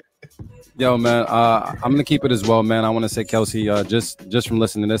 definitely. Yo, man, I'm gonna keep it as well, man. I want to say, Kelsey, just from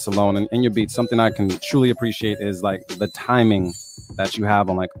listening to this alone and your beats, something I can truly appreciate is like the timing that you have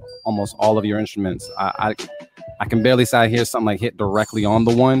on like almost all of your instruments. I can barely say I hear something like hit directly on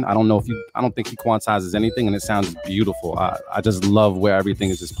the one. I don't think he quantizes anything, and it sounds beautiful. I just love where everything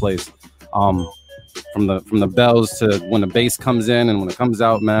is just placed. From the bells to when the bass comes in and when it comes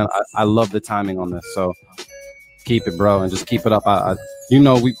out, man. I love the timing on this. So keep it, bro, and just keep it up.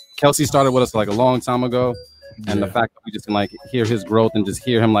 Kelsey started with us like a long time ago, and the fact that we just can like hear his growth and just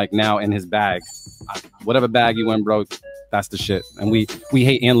hear him like now in his bag, whatever bag you in, bro, that's the shit, and we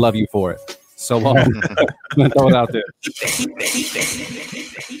hate and love you for it. So throw it out there.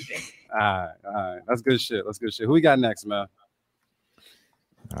 All right, that's good shit. Who we got next, man?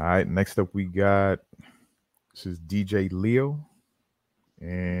 All right, next up we got this is DJ Leo,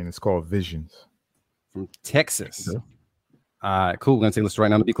 and it's called Visions from Texas. Okay. All right, cool. We're going to take a listen right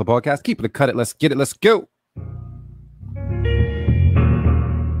now on the Beat Club podcast. Keep it, cut it. Let's get it. Let's go.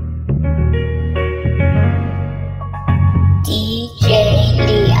 DJ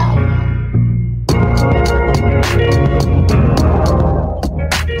Leo.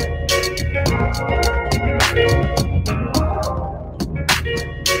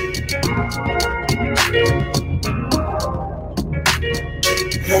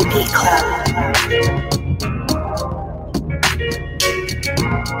 The Beat Club.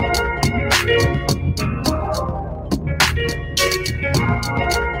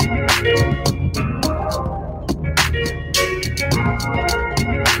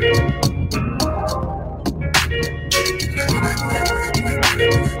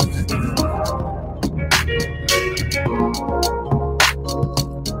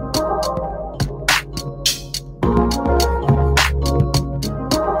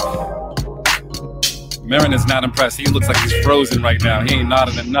 Marin is not impressed. He looks like he's frozen right now. He ain't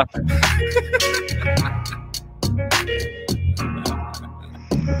nodding at nothing.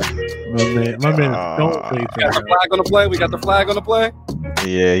 My man, don't play. We got the flag on the play. We got the flag on the play.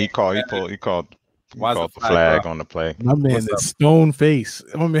 Yeah, he called the flag on the play. My man is stone face.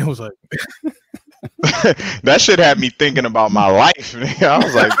 My man was like, that shit had me thinking about my life. I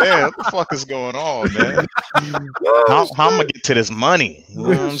was like, damn, what the fuck is going on, man? How I'm gonna get to this money? You know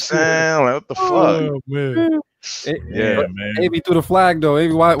what I'm saying? Like, what the fuck? Oh, man. Man. AB threw the flag though.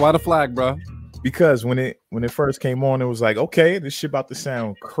 AB, why the flag, bro? Because when it first came on, it was like, okay, this shit about to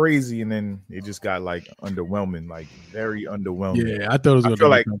sound crazy, and then it just got like underwhelming, like very underwhelming. Yeah, I thought it was gonna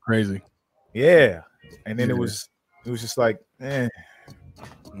like crazy. Yeah, and then it was just like, yeah.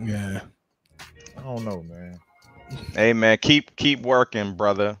 I don't know, man. Hey, man, keep working,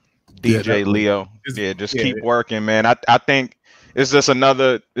 brother. DJ Leo. Just keep working, man. I think it's just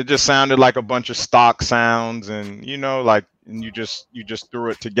it just sounded like a bunch of stock sounds, and and you just threw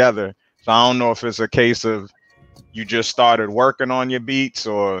it together. So I don't know if it's a case of you just started working on your beats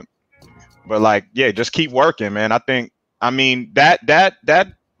but just keep working, man. I mean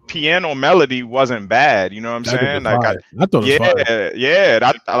that piano melody wasn't bad. You know what I'm saying? Like I thought it was fire.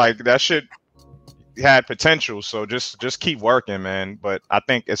 Yeah, I like that shit had potential. So just keep working, man. But I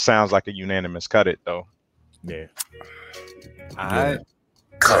think it sounds like a unanimous cut it though. Yeah. All right.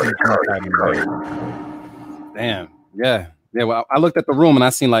 Damn. Yeah. Yeah, well, I looked at the room and I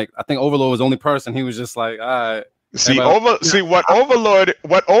seen I think OvaLord was the only person. He was just like, all right. What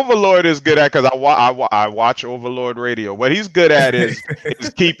OvaLord is good at, because I watch OvaLord radio. What he's good at is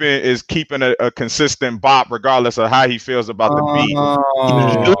keeping a consistent bop regardless of how he feels about the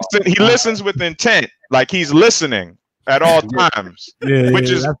beat. He listens with intent, like he's listening at all times, which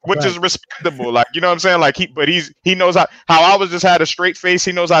is respectable. Like, you know what I'm saying? Like he knows how I was just had a straight face.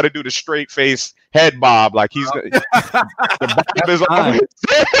 He knows how to do the straight face head bob. Like the bob is on.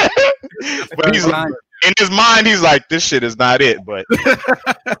 But he's in his mind, he's like, this shit is not it. But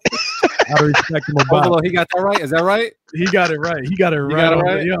I respect him about. He got that right. Is that right? He got it right. He got it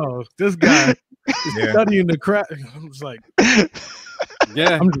right. Yo, this guy. studying the crap. I'm just like,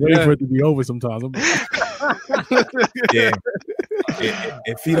 yeah, I'm just waiting for it to be over sometimes. Yeah.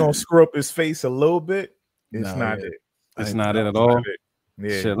 If he don't screw up his face a little bit, it's not it. It's not it at all.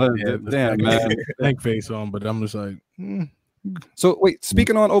 Yeah. Shit, damn, man. Thank face on, but I'm just like. So wait,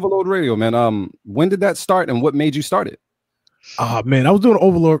 speaking on OvaLord Radio, man. When did that start, and what made you start it? Man, I was doing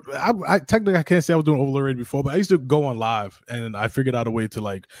OvaLord. I technically I can't say I was doing OvaLord Radio before, but I used to go on live, and I figured out a way to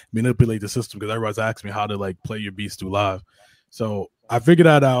like manipulate the system because everybody's asking me how to like play your beats through live. So I figured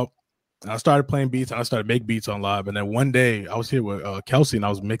that out. And I started playing beats, and I started making beats on live. And then one day I was here with Kelsey, and I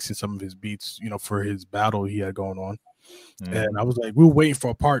was mixing some of his beats, you know, for his battle he had going on. And I was like, we were waiting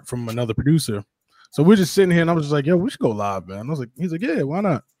for a part from another producer. So we're just sitting here, and I was just like, yo, we should go live, man. I was like, he's like, yeah, why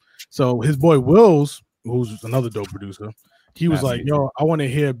not? So his boy Wills, who's another dope producer, he was like, yo, I want to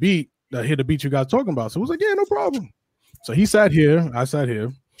hear the beat you guys talking about. So I was like, yeah, no problem. So he sat here, I sat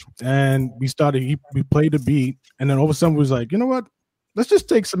here, and we played the beat, and then all of a sudden we was like, you know what? Let's just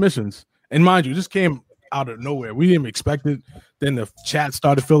take submissions. And mind you, this came out of nowhere. We didn't expect it. Then the chat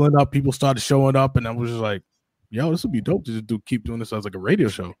started filling up, people started showing up, and I was just like, yo, this would be dope to just keep doing this as like a radio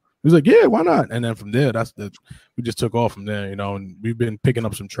show. He was like, yeah, why not? And then from there, we just took off from there, you know, and we've been picking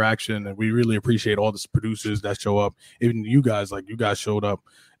up some traction, and we really appreciate all the producers that show up. Even you guys showed up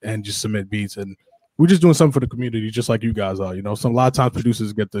and just submit beats, and we're just doing something for the community, just like you guys are. You know, a lot of times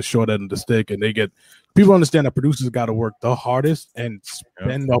producers get the short end of the stick, and people understand that producers got to work the hardest and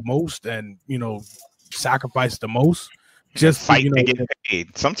spend the most, and you know, sacrifice the most. Just fight to get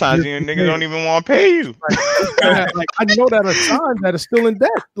paid. Sometimes you niggas don't even want to pay you. Like I know that a time that is still in debt.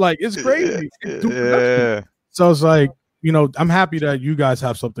 Like it's crazy. Yeah. So it's like, you know, I'm happy that you guys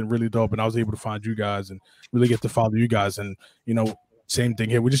have something really dope, and I was able to find you guys and really get to follow you guys. And you know, same thing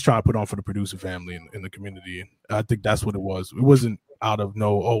here. We're just trying to put on for the producer family in the community. And I think that's what it was. It wasn't out of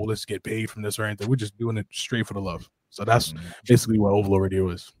let's get paid from this or anything. We're just doing it straight for the love. So that's basically what OvaLord Radio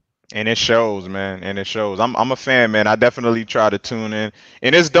is. And it shows, man. And it shows. I'm a fan, man. I definitely try to tune in,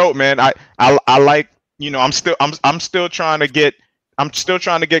 and it's dope, man. I like, you know, I'm still trying to get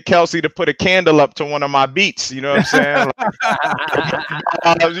Kelsey to put a candle up to one of my beats. You know what I'm saying? Like,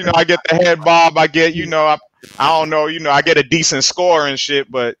 you know, I get the head bob. I get, you know, I don't know, you know, I get a decent score and shit,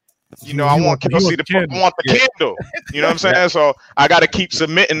 but you know, I want Kelsey to put the candle. You know what I'm saying? So I got to keep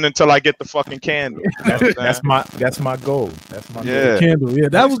submitting until I get the fucking candle. That's my goal. That's my goal. Candle. Yeah,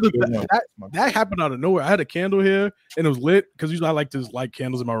 that was that happened out of nowhere. I had a candle here, and it was lit because usually I like to light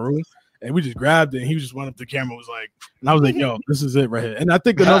candles in my room. And we just grabbed it, and he just went up to the camera, was like, and I was like, yo, this is it right here. And I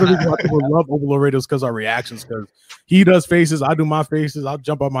think another reason why people love OvaLord Radio is because our reactions, because he does faces, I do my faces, I'll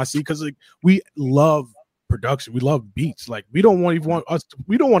jump out my seat, because like we love production, we love beats. Like we don't want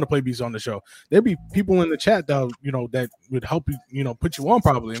to play beats on the show. There'd be people in the chat that, you know, that would help you, you know, put you on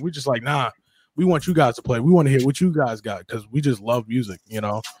probably, and we're just like, nah, we want you guys to play. We want to hear what you guys got, because we just love music, you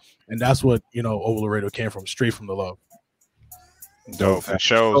know. And that's what, you know, OvaLord Radio came from, straight from the love. Dope. It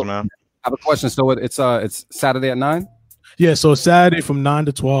shows, man. I have a question. So it's Saturday at 9? Yeah, so Saturday from 9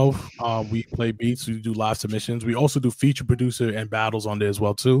 to 12, we play beats. We do live submissions. We also do feature producer and battles on there as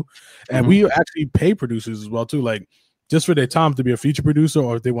well too. And we actually pay producers as well too. Like just for their time to be a feature producer,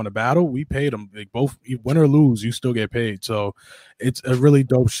 or if they want to battle, we pay them. Like both, win or lose, you still get paid. So it's a really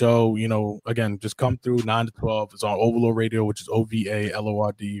dope show. You know, again, just come through 9 to 12. It's on OvaLord Radio, which is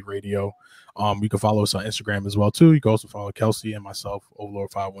OVALORD Radio. You can follow us on Instagram as well too. You can also follow Kelsey and myself,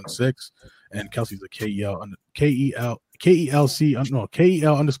 OvaLord516, and Kelsey's a KEL underscore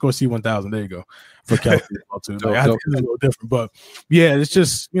C1000. There you go. For Kelsey as well too. Like, I think it's a little different, but yeah, it's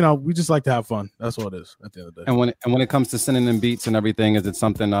just, you know, we just like to have fun. That's what it is at the end of the day. And when it comes to sending in beats and everything, is it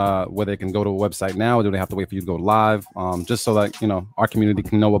something where they can go to a website now, or do they have to wait for you to go live? Just so that, you know, our community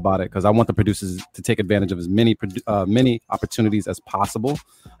can know about it, because I want the producers to take advantage of as many opportunities as possible.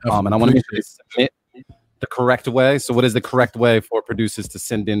 And I want to make sure they submit the correct way. So what is the correct way for producers to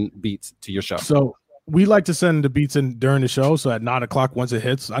send in beats to your show? So we like to send the beats in during the show. So at 9 o'clock, once it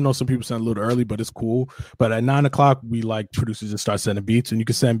hits, I know some people send a little early, but it's cool. But at 9 o'clock, we like producers to start sending beats, and you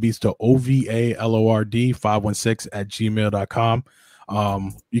can send beats to OVALORD516@gmail.com.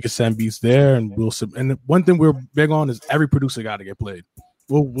 You can send beats there, and and one thing we're big on is every producer got to get played.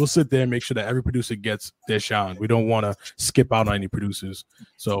 We'll sit there and make sure that every producer gets their shine. We don't want to skip out on any producers.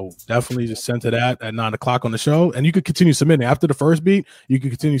 So definitely just send to that at 9 o'clock on the show. And you could continue submitting after the first beat. You can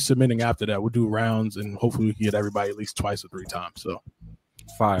continue submitting after that. We'll do rounds, and hopefully we can get everybody at least twice or 3 times. So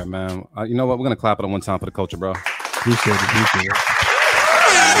fire, man. You know what? We're going to clap it on one time for the culture, bro. Appreciate it.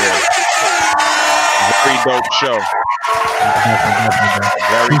 Very dope show.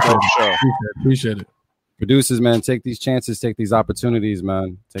 Very dope show. Appreciate it. producers, man, take these chances, take these opportunities,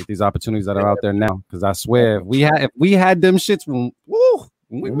 man. Take these opportunities that are out there now. Because I swear, if we had them shits when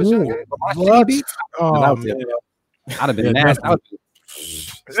we was younger, my beats, I'd have been nasty.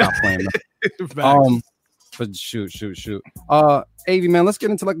 Stop playing, man. But shoot. Avi, man, let's get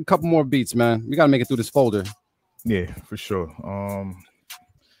into like a couple more beats, man. We gotta make it through this folder. Yeah, for sure. All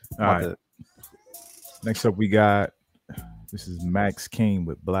right. Next up, we got this is Max King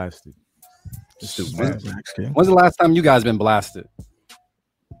with Blasted. When's the last time you guys been blasted?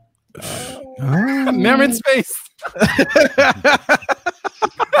 Marin's face.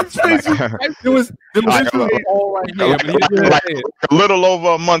 It was all right here. Like a little over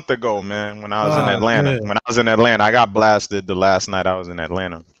a month ago, man. When I was in Atlanta. Man. When I was in Atlanta, I got blasted the last night I was in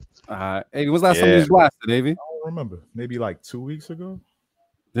Atlanta. Avi, when's the last time you was blasted, Avi? I don't remember. Maybe like 2 weeks ago.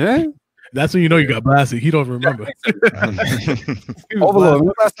 Yeah. That's when you know you got blasted. He don't remember. OvaLord, when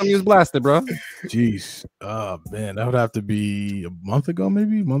the last time you was blasted, bro? Jeez. Man, that would have to be a month ago,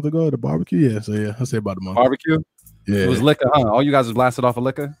 maybe? A month ago at the barbecue? Yeah, so yeah, I'll say about a month. Barbecue? Yeah. It was liquor, huh? All you guys was blasted off of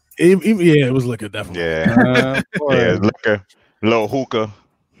liquor? It was liquor, definitely. Yeah. Liquor. Little hookah.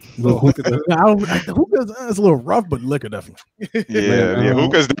 Hookah is a little rough, but liquor definitely. Yeah,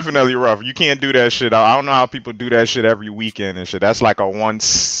 hookah's definitely rough. You can't do that shit. I don't know how people do that shit every weekend and shit. That's like a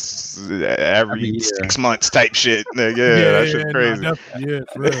once every 6 months type shit. Yeah, that shit's crazy.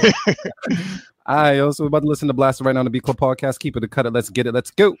 For real. All right, yo, so we're about to listen to Blasted right now on the Beat Club podcast. Keep it, cut it, let's get it,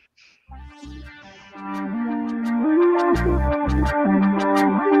 let's go.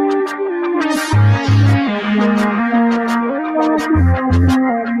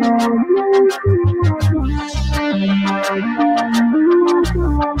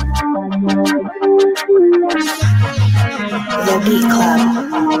 The Beat Club.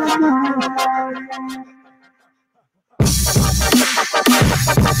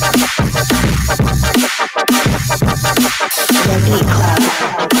 The Beat Club.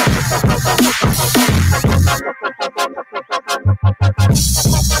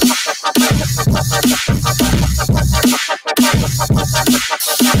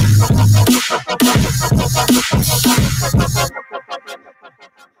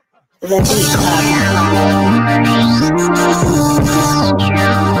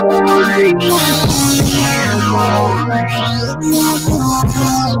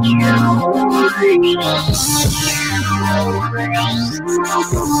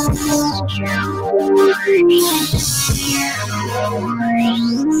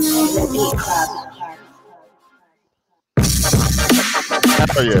 The Beat Club.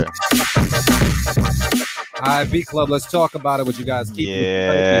 Oh yeah. All right, Beat Club, let's talk about it with you guys.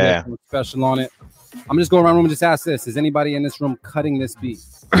 Yeah. Special on it. I'm just going around the room and just ask this: is anybody in this room cutting this beat?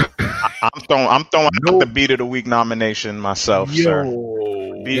 I'm throwing out the Beat of the Week nomination myself, sir.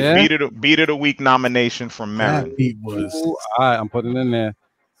 Beat of the Week nomination from Marin. All right, I'm putting it in there.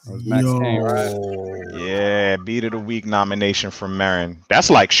 That was Max Kane, right? Yeah, Beat of the Week nomination from Marin. That's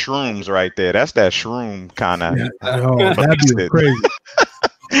like shrooms right there. That's that shroom kind of. That'd be crazy.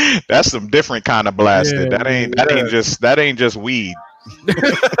 That's some different kind of blasted. That ain't just weed.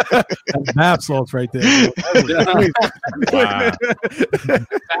 That's bath salts right there. That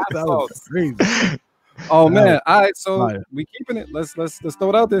was crazy. Oh man! All right, so we keeping it. Let's throw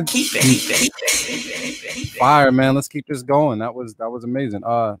it out there. Keep it. Fire, man. Let's keep this going. That was amazing.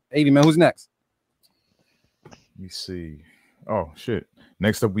 80, man. Who's next? Let me see. Oh shit!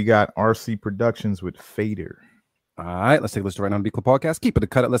 Next up, we got RC Productions with Fader. All right, let's take a listen right now on the Beat Club podcast. Keep it,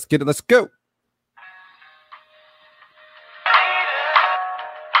 cut it. Let's get it. Let's go.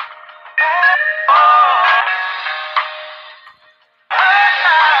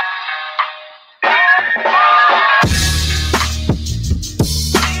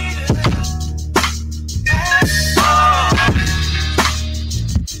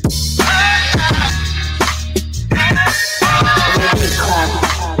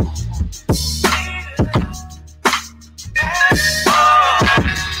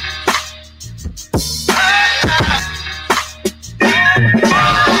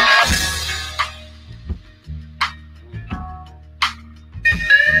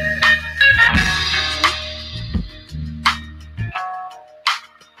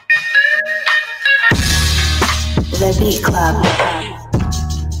 The Beat Club.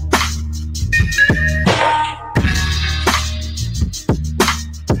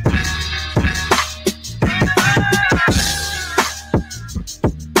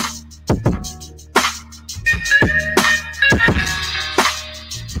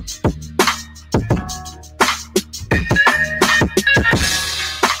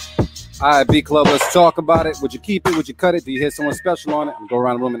 All right, B Club, let's talk about it. Would you keep it? Would you cut it? Do you hear someone special on it? I'm going to go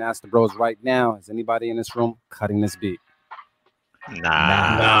around the room and ask the bros right now. Is anybody in this room cutting this beat?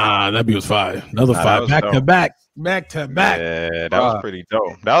 Nah, that beat was fire. Another fire. Back to back. Yeah, that was pretty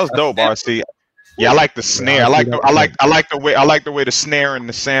dope. That was dope, RC. Yeah, I like the snare. I like the way the snare and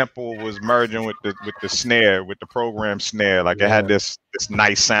the sample was merging with the snare, with the program snare. Like it had this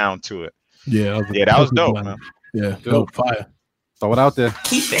nice sound to it. Yeah, that was dope, man. Yeah, dope, fire. Throw it out there.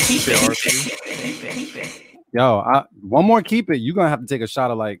 Keep it. Yo, one more keep it. You're gonna have to take a shot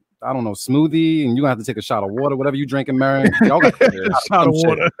of like, I don't know, smoothie, and you're gonna have to take a shot of water, whatever you drinking, Marion. Y'all got to take a shot of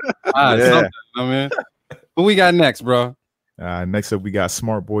water. All right, I mean, what we got next, bro? Next up, we got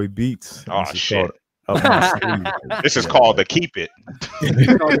Smart Boy Beats. Oh shit! This is called the Keep It.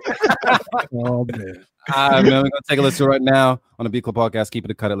 Oh man! All right, man. We're gonna take a listen right now on the B Club Podcast. Keep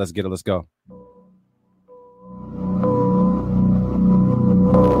it, cut it. Let's get it. Let's go.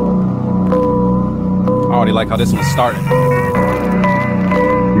 I already like how this one's starting.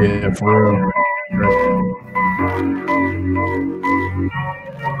 Yeah, for real.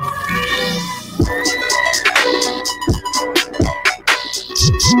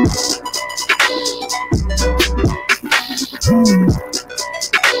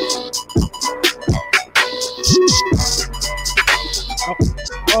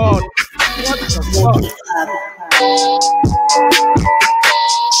 Oh, what the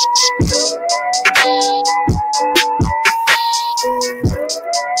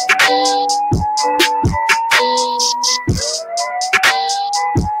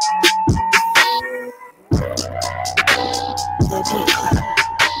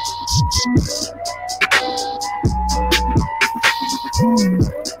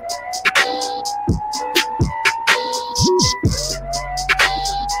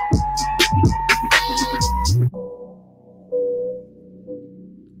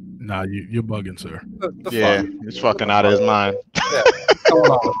Nah, you're bugging, sir. Yeah, he's fucking out of his mind. Yeah, what's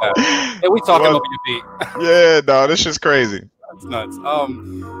going on with that? Hey, we talking over your beat. Yeah, no, this shit's crazy. That's nuts. You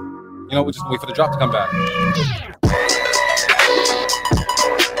know, we just wait for the drop to come back.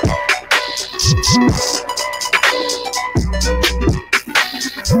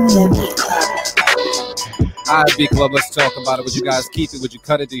 All right, B Club, let's talk about it. Would you guys keep it? Would you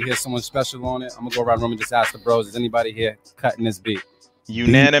cut it? Do you hear someone special on it? I'm gonna go around the room and just ask the bros. Is anybody here cutting this beat?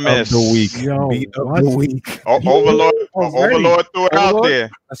 Unanimous. Beat of the week. Yo, beat of the week. Overlord threw it out there.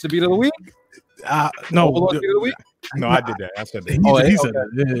 That's the beat of the week? No. Overlord beat of the week? No, I did that. I said that. He said that.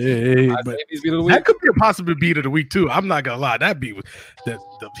 Yeah. But beat of the week. That could be a possible beat of the week too. I'm not gonna lie. That beat was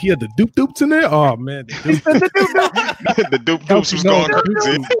he had the doop doops in there. Oh man, the doop doops was going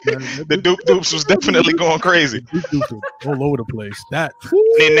crazy. The doop doops was definitely going crazy. The doop doops all over the place. That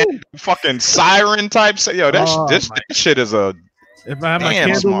and that fucking siren type. Yo, this shit is a. If I had my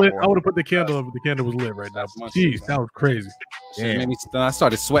candle lit, I would have put the candle up. If the candle was lit right now. Jeez, that was crazy. I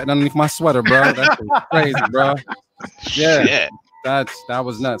started sweating underneath my sweater, bro. That's crazy, bro. Yeah, shit. That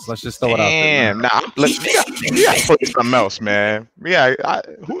was nuts. Let's just throw it out there. Damn, we got to play something else, man. Yeah,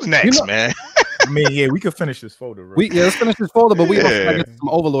 who's next, man? I mean, yeah, we could finish this folder. Let's finish this folder, but we also get some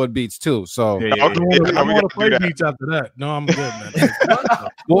OvaLord beats too. So I want to play beats after that. No, I'm good, man.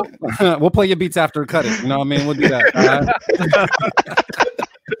 We'll play your beats after cut it. You know what I mean? We'll do that.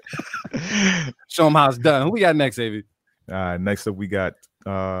 Right? Show them how it's done. Who we got next, Avi? Next up, we got.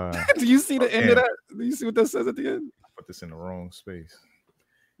 Do you see the end of that? Do you see what that says at the end? I put this in the wrong space.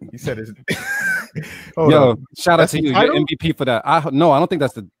 He said it's. Shout out to you. You're MVP for that. I don't think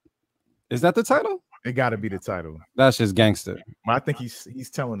that's the. Is that the title? It got to be the title. That's just gangster. I think he's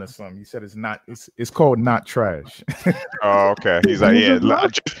telling us something. He said it's not. It's called Not Trash. Oh, okay. He's like, yeah.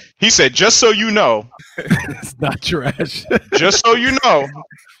 He said, just so you know, it's not trash. Just so you know.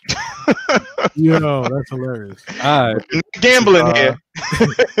 Yo, that's hilarious. All right. Gambling here.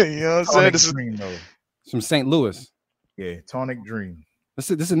 You know what I'm saying? This is from St. Louis. Yeah, Tonic Dream.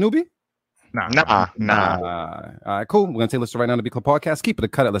 This is a newbie? Nah. All right, cool. We're gonna take a listen right now to the B Club Podcast. Keep it,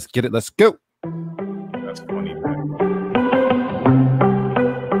 cut it. Let's get it. Let's go. That's funny, man.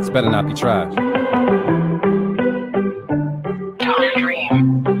 This better not be trash. Tonic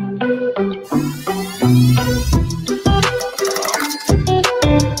Dream.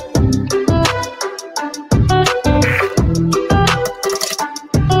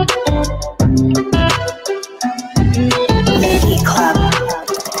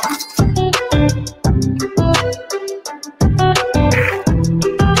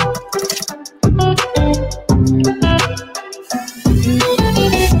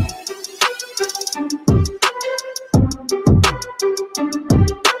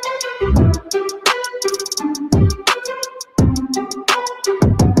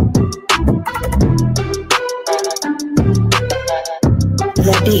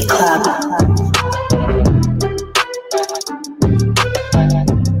 The Beat Club.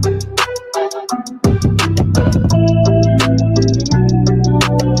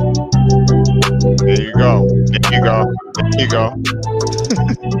 There you go. There you go. There you go.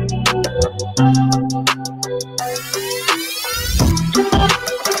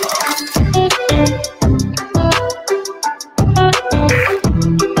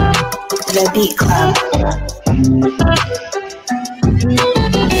 The Beat Club.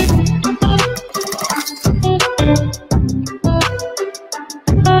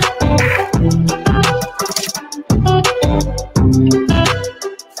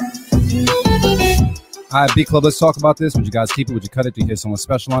 All right, B Club, let's talk about this. Would you guys keep it? Would you cut it? Do you hear someone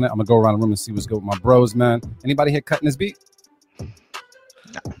special on it? I'm gonna go around the room and see what's good with my bros, man. Anybody here cutting this beat? I'm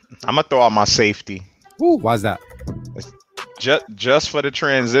gonna throw out my safety. Ooh, why's that? Just for the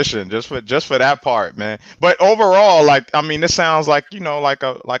transition, just for that part, man. But overall, like, I mean, this sounds like, you know, like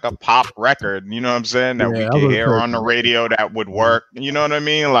a pop record, you know what I'm saying, that we could hear on the radio that would work, you know what I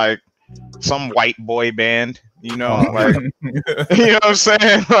mean, like some white boy band, you know, like, you know what I'm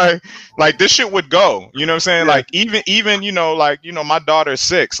saying, like this shit would go, you know what I'm saying, like even you know, like, you know, my daughter's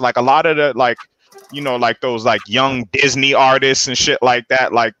 6, like a lot of the, like, you know, like those like young Disney artists and shit like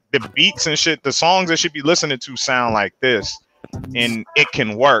that, like the beats and shit, the songs that she'd be listening to sound like this, and it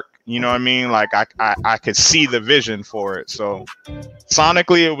can work, you know what I mean, like I could see the vision for it. So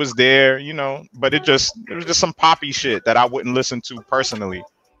sonically it was there, you know, but it was just some poppy shit that I wouldn't listen to personally.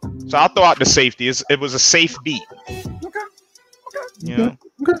 So I'll throw out the safety. It was a safe beat. Okay. You know?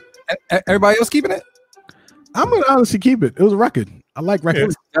 Okay. Everybody else keeping it? I'm gonna honestly keep it. It was a record. I like records. It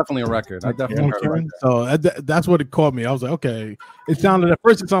was definitely a record. I definitely heard it. So that's what it caught me. I was like, okay. It sounded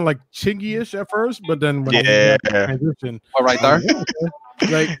like Chingy-ish at first, but then when I transition, right there,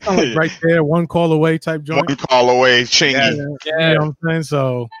 like right there, one call away type joint. One call away, Chingy. Yeah. You know what I'm saying?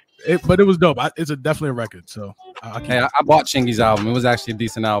 So, but it was dope. It's definitely a record. So I bought Chingy's album. It was actually a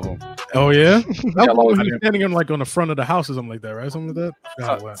decent album. Oh yeah, he was standing in like on the front of the house or something like that, right? Something like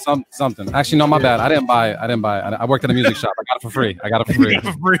that. Something. Actually, no, my bad. I didn't buy it. I worked at a music shop. I got it for free.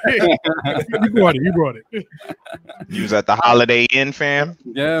 You brought it. You was at the Holiday Inn, fam.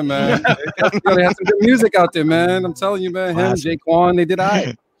 Yeah, man. They had some good music out there, man. I'm telling you, man. Him, Jaquan, they did all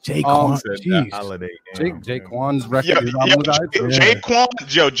right. Jaquan's record.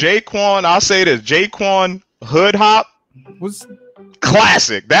 Jaquan, I'll say this. Jaquan Hood Hop was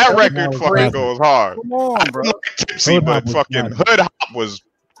classic. That record fucking goes hard. Come on, bro. Tipsy, but fucking Hood Hop was,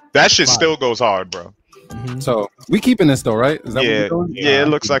 that shit still goes hard, bro. Mm-hmm. So we keeping this though, right? Is that what we're doing? Yeah, it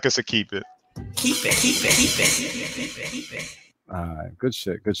looks like it's a keep it. Keep it. All right, good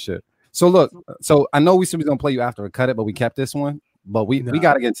shit. So look, I know we said we was gonna play you after a cut it, but we kept this one. But we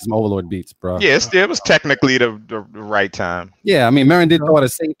got to get into some OvaLord beats, bro. Yes, it was technically the right time. Yeah, I mean, Marin did throw out a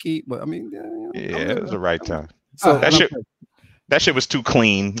safe key, but I mean, it was the right time. So that shit was too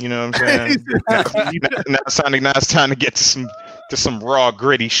clean. You know what I'm saying? now it's time to get to some raw,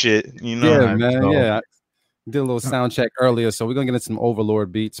 gritty shit. You know? Yeah, man. Yeah, did a little sound check earlier, so we're gonna get into some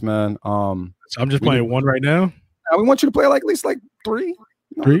OvaLord beats, man. So I'm just playing one right now. We want you to play like at least like three.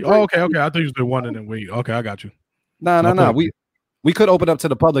 Three? Oh, okay. I thought you was doing one and then wait. Okay, I got you. No. We could open up to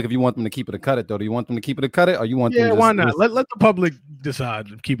the public if you want them to keep it or cut it, though. Do you want them to keep it or cut it, or you want them to why not? Let the public decide.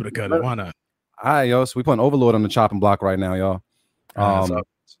 Keep it or cut it. Why not? All right, yo. So we putting OvaLord on the chopping block right now, y'all.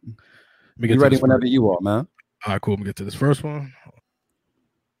 Be ready whenever you are, man. All right, cool. Let me get to this first one.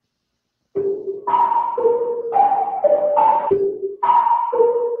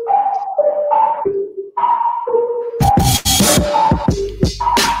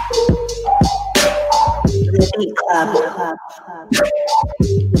 The Beat Club.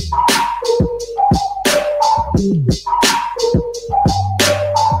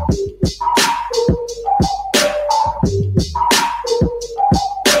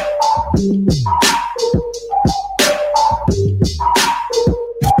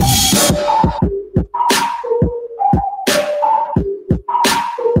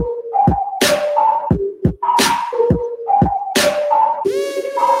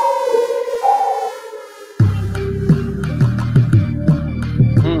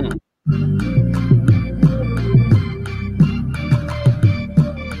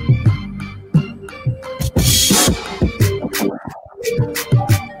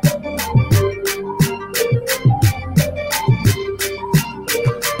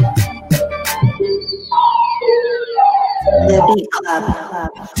 The Beat Club.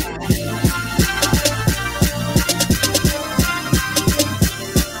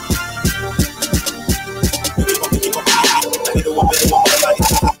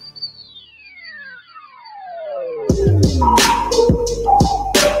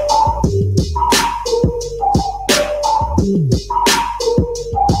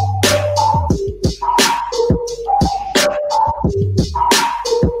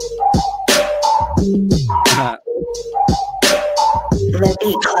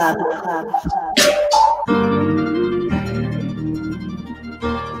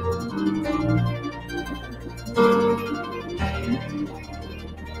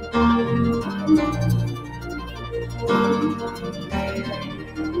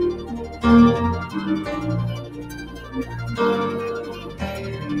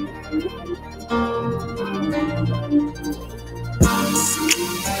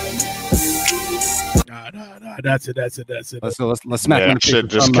 That's it. Let's smack him. Shit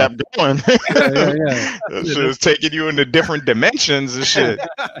just kept going. That shit is taking you into different dimensions and shit.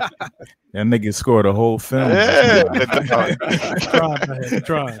 That nigga scored a whole film. Yeah.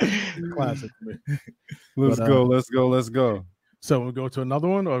 Try. Classic. Let's go. So we'll go to another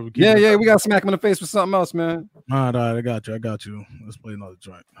one, or we gotta smack him in the face with something else, man. All right, I got you. Let's play another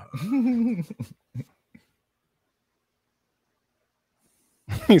joint.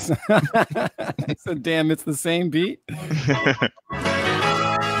 He said, damn, it's the same beat.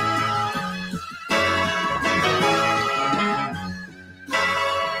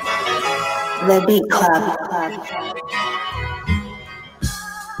 The Beat Club.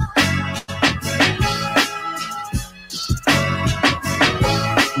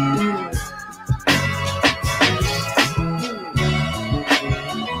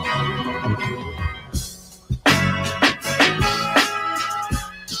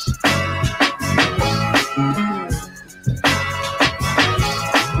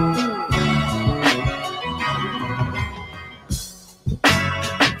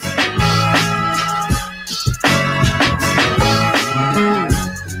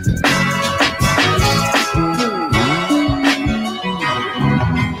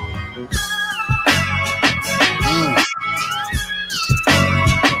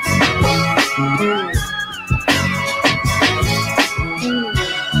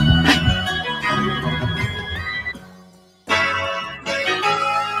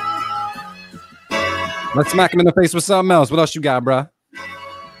 Let's smack him in the face with something else. What else you got, bro?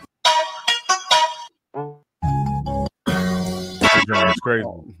 That's crazy.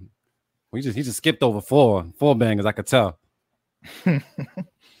 He just skipped over four bangers. I could tell.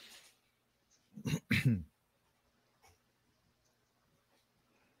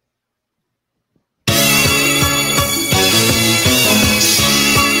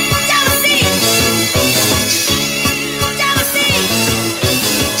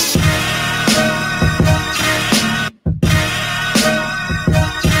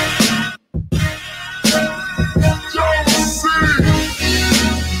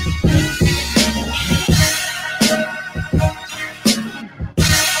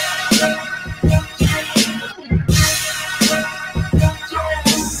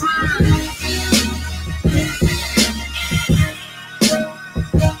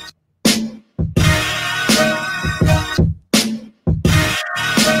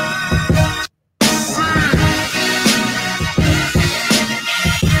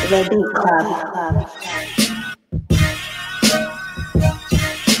 The Beat Club.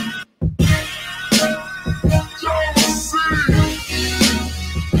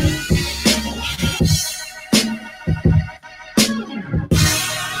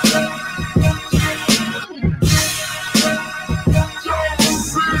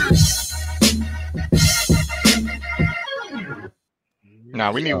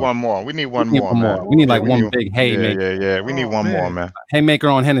 Nah, we need one more. We need one more, man. We need like one big haymaker. Yeah. We need one more, man. Haymaker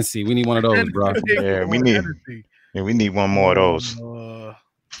on Hennessy. We need one of those, bro. Yeah, we need one more of those.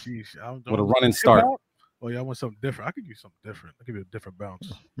 With a running start. Oh, yeah, I want something different. I could use something different. I'll give you a different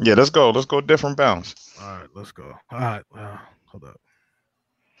bounce. Yeah, let's go. Let's go different bounce. All right, let's go. All right, hold up.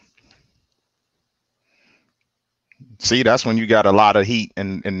 See, that's when you got a lot of heat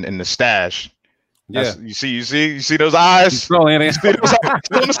in the stash. Yeah, you see those eyes? You see those eyes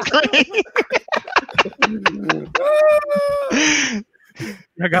on the screen?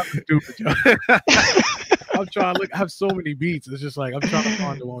 I got stupid. I'm trying to look. I have so many beats. It's just like I'm trying to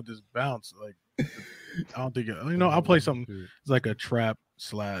find the one with this bounce. Like I don't think I'll play something. It's like a trap /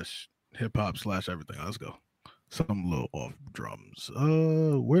 hip hop / everything. Let's go. Something a little off drums.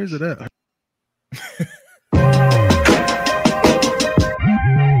 Where is it at?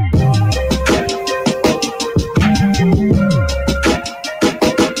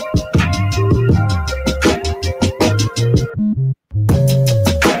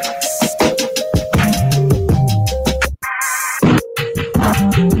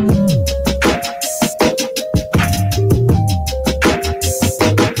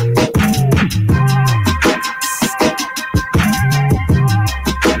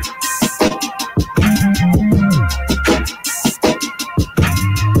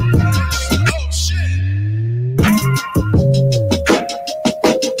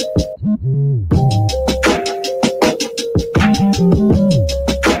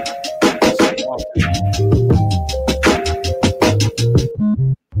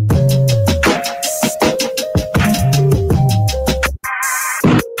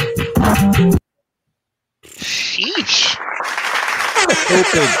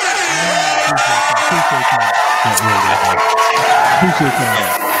 Appreciate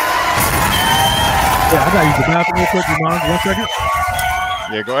that. Yeah, I gotta use the bathroom real quick. You mind? 1 second.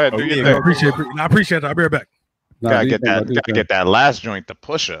 Yeah, go ahead. Do your thing. I appreciate that. I'll be right back. Gotta get that last joint, the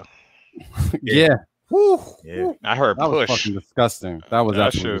pusher. Yeah. Woo. Yeah. I heard that push. Was fucking disgusting. That was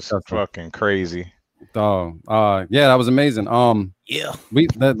absolutely disgusting. Fucking crazy. Oh, yeah, that was amazing. Yeah.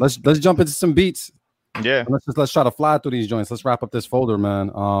 Let's jump into some beats. Yeah. Let's try to fly through these joints. Let's wrap up this folder, man.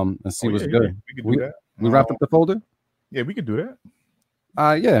 And see what's good. We can do that. We wrapped up the folder. Yeah, we could do that.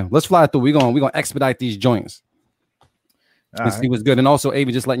 Yeah, let's fly through. We're gonna expedite these joints. And see what's good. And also,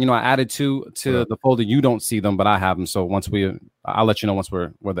 Avi, just letting you know, I added two to the folder. You don't see them, but I have them. So I'll let you know once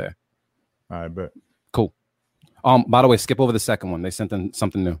we're there. All right, bet. Cool. By the way, skip over the second one. They sent in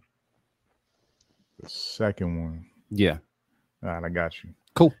something new. The second one. Yeah. All right, I got you.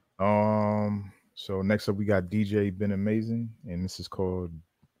 Cool. So next up we got DJ Ben Amazing, and this is called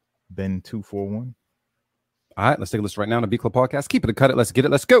Ben 241. All right, let's take a listen right now to B Club Podcast. Keep it a cut it. Let's get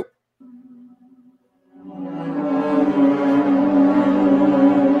it. Let's go.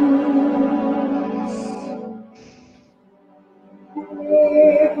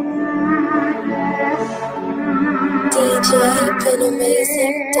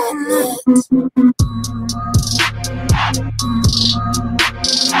 DJBenAmazing.net.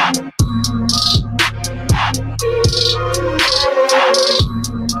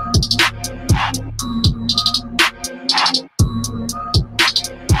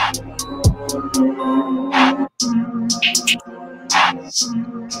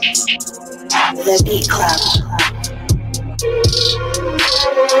 The Beat Club.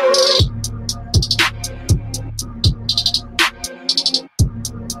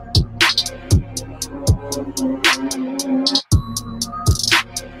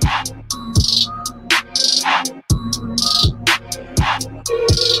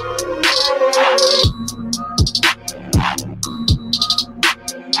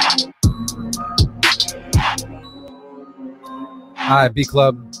 All right, B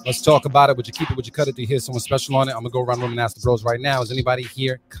Club, let's talk about it. Would you keep it? Would you cut it? Do you hear someone special on it? I'm going to go around the room and ask the bros right now. Is anybody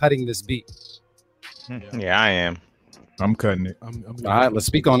here cutting this beat? Yeah, I am. I'm cutting it. All right, let's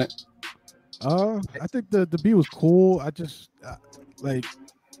speak on it. I think the beat was cool. I just like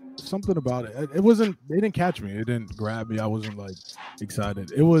something about it. It wasn't. They didn't catch me. It didn't grab me. I wasn't like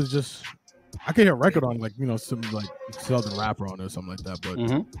excited. It was just. I could hear a record on some like southern rapper on it or something like that, but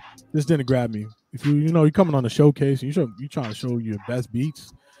this didn't grab me. If you're coming on a showcase and you trying to show your best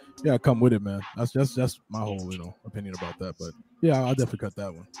beats, yeah, come with it, man. That's my whole opinion about that. But yeah, I'll definitely cut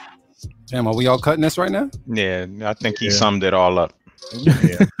that one. Damn, are we all cutting this right now? Yeah, I think he summed it all up.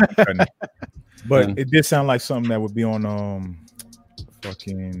 Yeah, but it did sound like something that would be on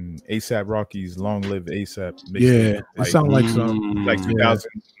fucking ASAP Rocky's Long Live ASAP. Yeah, it sounded like some like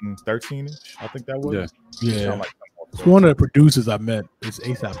 2013ish. I think that was. Yeah. It's one of the producers I met. It's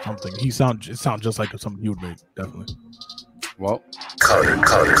ASAP something. It sounds just like something he would make, definitely. Well, cut it.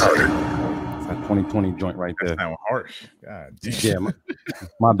 It's that 2020 joint right there. That sound harsh. God damn. Yeah,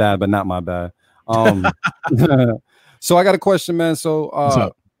 my bad, but not my bad. So I got a question, man.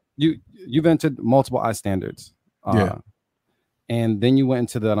 So you've entered multiple I standards. Yeah. And then you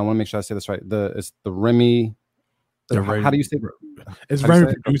went into and I want to make sure I say this right. It's the Remy. How do you say it? It's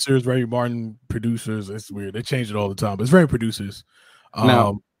very producers, very Martin producers. It's weird. They change it all the time, but it's very producers.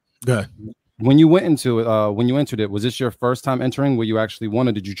 Now, go ahead. When you went into it, when you entered it, was this your first time entering where you actually won,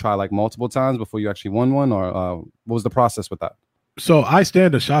 or did you try like multiple times before you actually won one, or what was the process with that? So I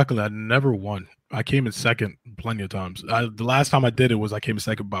stand a shockingly, I never won. I came in second plenty of times. The last time I did it was I came in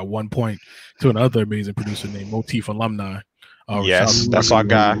second by 1 point to another amazing producer named Motif Alumni. Yes, that's our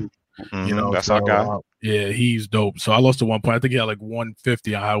guy. That's our guy. Yeah, he's dope. So I lost to 1 point. I think he had like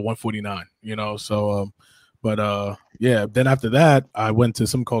 150. I had 149. Yeah. Then after that, I went to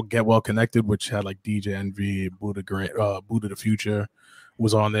something called Get Well Connected, which had like DJ Envy, Buddha the Future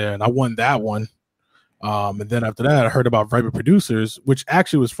was on there, and I won that one. And then after that, I heard about Viper Producers, which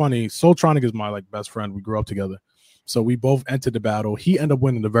actually was funny. Soultronic is my like best friend. We grew up together, so we both entered the battle. He ended up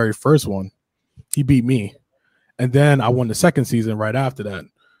winning the very first one. He beat me, and then I won the second season right after that.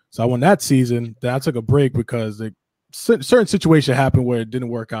 So I won that season. Then I took a break because certain situation happened where it didn't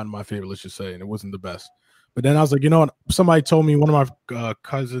work out in my favor, let's just say, and it wasn't the best. But then I was like, somebody told me, one of my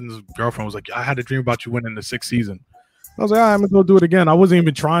cousin's girlfriend was like, I had a dream about you winning the 6th season. I was like, I'm going to go do it again. I wasn't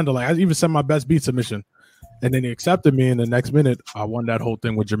even trying to, I even sent my best beat submission. And then he accepted me, and the next minute, I won that whole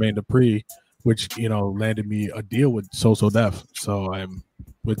thing with Jermaine Dupri, which, landed me a deal with So Def. So I'm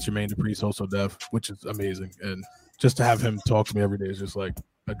with Jermaine Dupri, So Def, which is amazing. And just to have him talk to me every day is just like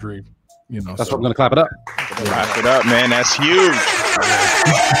a dream. That's what we're going to clap it up. Wrap it up, man. That's huge.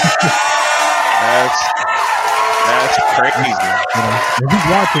 That's crazy. If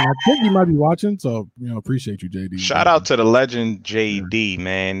he's watching, I think he might be watching. So appreciate you, JD. Shout out to the legend JD,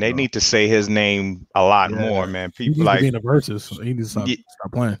 man. They need to say his name a lot more, man. People he like to be in the verses. So he needs to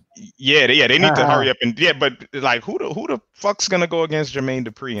stop playing. Yeah, they need to hurry up and but like who the fuck's gonna go against Jermaine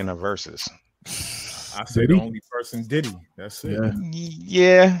Dupri in the verses? I say the only person Diddy. That's it.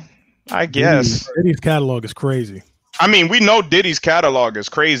 Yeah, I guess Diddy's catalog is crazy. I mean, we know Diddy's catalog is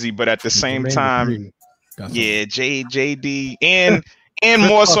crazy, but at the same time, JD and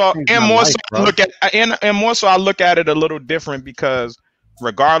more so I look at it a little different because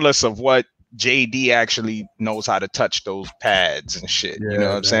regardless of what JD actually knows how to touch those pads and shit. You know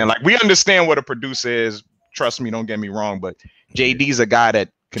what I'm saying? Like we understand what a producer is. Trust me, don't get me wrong, but JD's a guy that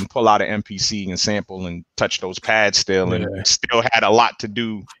can pull out an MPC and sample and touch those pads still and still had a lot to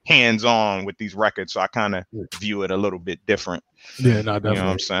do hands-on with these records. So I kind of view it a little bit different. Yeah, no, definitely. You know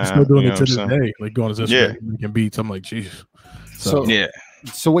what I'm saying? Still doing it to this day, like going to this making beats. I'm like, geez. So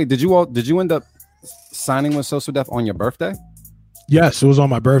wait, did you end up signing with Social Def on your birthday? Yes, it was on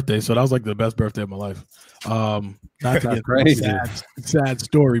my birthday, so that was like the best birthday of my life. Not to get crazy, sad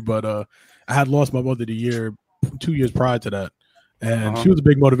story, but I had lost my mother 2 years prior to that, and she was a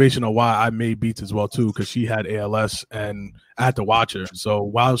big motivation on why I made beats as well too, because she had ALS and I had to watch her. So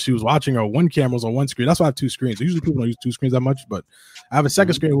while she was watching her, one camera was on one screen. That's why I have two screens. Usually people don't use two screens that much, but I have a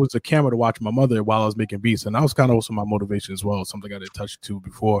second screen was a camera to watch my mother while I was making beats, and that was kind of also my motivation as well. Something I didn't touch to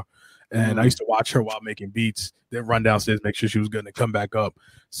before. And I used to watch her while making beats, then run downstairs, make sure she was good, and come back up.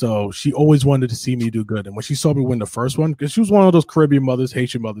 So she always wanted to see me do good. And when she saw me win the first one, because she was one of those Caribbean mothers,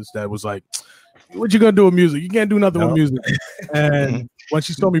 Haitian mothers that was like, what you going to do with music? You can't do nothing with music. And when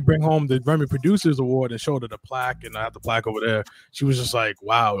she saw me bring home the Grammy Producers Award and showed her the plaque, and I have the plaque over there, she was just like,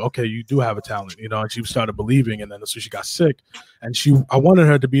 wow, okay, you do have a talent, and she started believing. And then so she got sick, and I wanted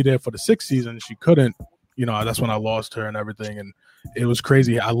her to be there for the 6th season. She couldn't. That's when I lost her and everything. And it was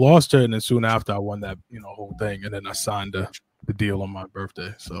crazy. I lost her, and then soon after I won that, whole thing. And then I signed the deal on my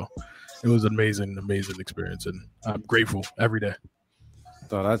birthday. So it was an amazing experience. And I'm grateful every day.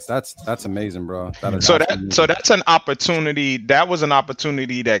 So that's amazing, bro. So that's an opportunity. That was an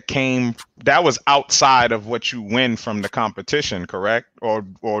opportunity that was outside of what you win from the competition, correct? Or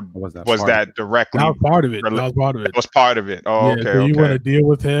was that directly? That was part of it. That was part of it. Oh, okay. So you want to deal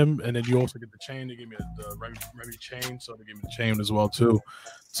with him, and then you also get the chain. They give me the Remy chain, so they give me the chain as well too,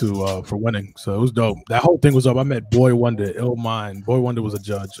 for winning. So it was dope. That whole thing was up. I met Boy Wonder, Ill Mind. Boy Wonder was a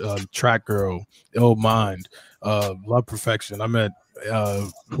judge. Track Girl, Ill Mind, Love Perfection. I met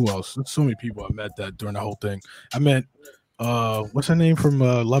who else? There's so many people I met that during the whole thing. I met what's her name from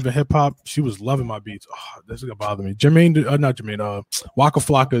Love and Hip Hop? She was loving my beats. Oh, this is gonna bother me. Not Jermaine, Waka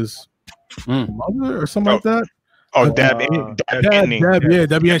Flocka's mother or something like that. Oh, Deb.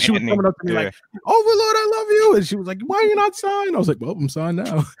 Debbie. And she was coming up to me like, "OvaLord, I love you," and she was like, "Why are you not signed?" I was like, "Well, I'm signed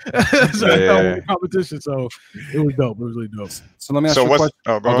now." So I felt the competition. So it was dope. It was really dope. So let me ask you a question.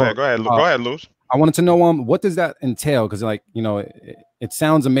 Go ahead, Luz. I wanted to know what does that entail? Because it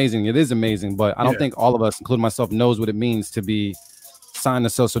sounds amazing. It is amazing, but I don't think all of us, including myself, knows what it means to be signed to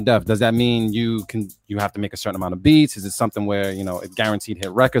Social Def. Does that mean you have to make a certain amount of beats? Is it something where it guaranteed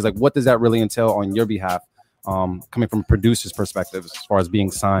hit records? Like, what does that really entail on your behalf? Coming from a producer's perspective, as far as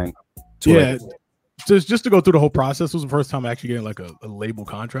being signed to it. Just to go through the whole process, was the first time actually getting like a label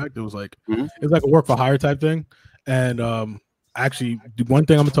contract. It was like it was like a work for hire type thing. And actually, one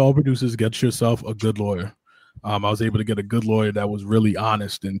thing I'm gonna tell all producers: get yourself a good lawyer. I was able to get a good lawyer that was really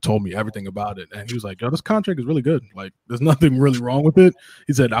honest and told me everything about it. And he was like, "Yo, this contract is really good. Like, there's nothing really wrong with it."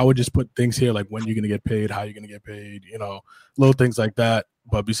 He said, "I would just put things here like when you're gonna get paid, how you're gonna get paid, little things like that."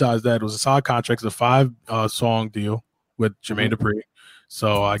 But besides that, it was a solid contract. It's a 5-song deal with Jermaine Dupri.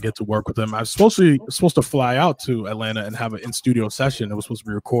 So I get to work with him. I was supposed to fly out to Atlanta and have an in-studio session. It was supposed to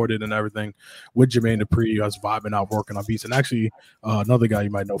be recorded and everything with Jermaine Dupri. I was vibing out, working on beats. And actually, another guy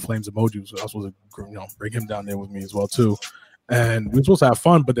you might know, Flames Emoji, so I was supposed to bring him down there with me as well too. And we were supposed to have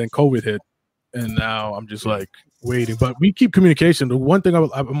fun, but then COVID hit. And now I'm just like waiting. But we keep communication. The one thing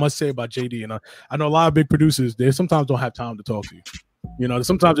I must say about JD, and I know a lot of big producers, they sometimes don't have time to talk to you.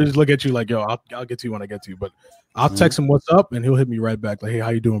 Sometimes they just look at you like, "Yo, I'll get to you when I get to you." But I'll text him what's up, and he'll hit me right back like, "Hey, how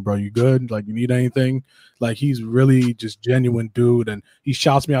you doing, bro? You good? Like, you need anything?" Like, he's really just genuine dude, and he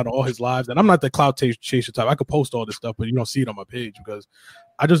shouts me out on all his lives. And I'm not the clout chaser type. I could post all this stuff, but you don't see it on my page because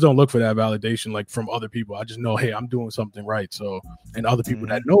I just don't look for that validation like from other people. I just know, hey, I'm doing something right. So, and other people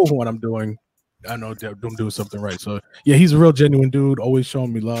that know what I'm doing, I know they're doing something right. So, yeah, he's a real genuine dude. Always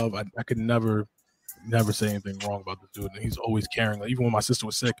showing me love. I could never never say anything wrong about this dude, and he's always caring. Like, even when my sister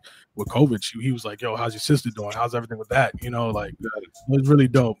was sick with COVID, he was like, "Yo, how's your sister doing? How's everything with that?" You know, like it was really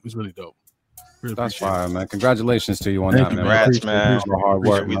dope. It was really dope. Really That's fine, man. Congratulations to you on Thank that, you, man. Congrats, man. Hard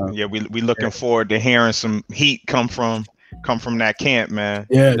work, we looking forward to hearing some heat come from that camp, man.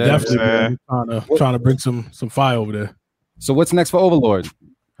 Yeah, definitely. Man. Trying to bring some fire over there. So what's next for OvaLord?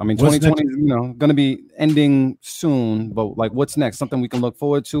 I mean, 2020 is, going to be ending soon, but like, what's next? Something we can look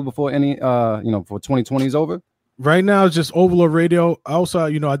forward to before any, before 2020 is over? Right now, it's just OvaLord Radio. I also,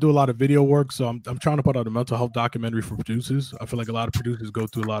 I do a lot of video work, so I'm trying to put out a mental health documentary for producers. I feel like a lot of producers go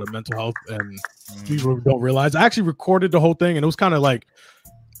through a lot of mental health, and people don't realize. I actually recorded the whole thing, and it was kind of like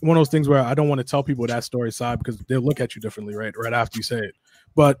one of those things where I don't want to tell people that story side because they'll look at you differently, right after you say it.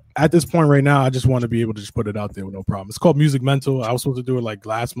 But at this point right now, I just want to be able to just put it out there with no problem. It's called Music Mental. I was supposed to do it like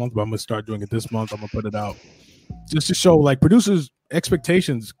last month, but I'm going to start doing it this month. I'm going to put it out just to show like producers'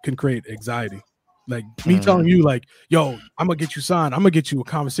 expectations can create anxiety. Like me telling you like, yo, I'm going to get you signed. I'm going to get you a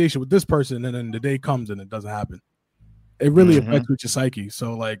conversation with this person. And then the day comes and it doesn't happen. It really affects with your psyche.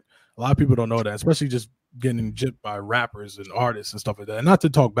 So like a lot of people don't know that, especially just getting gypped by rappers and artists and stuff like that. And not to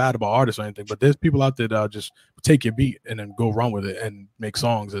talk bad about artists or anything, but there's people out there that just take your beat and then go run with it and make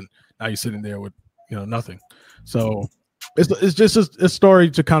songs, and now you're sitting there with nothing. So it's just a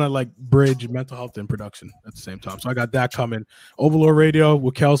story to kind of like bridge mental health and production at the same time. So I got that coming. OvaLord Radio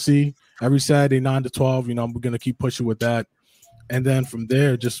with Kelsey every Saturday 9 to 12. We're gonna keep pushing with that. And then from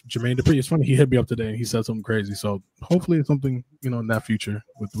there, just Jermaine Dupri. It's funny, he hit me up today and he said something crazy. So hopefully it's something, in that future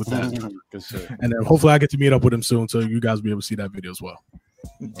with that. And then hopefully I get to meet up with him soon, so you guys will be able to see that video as well.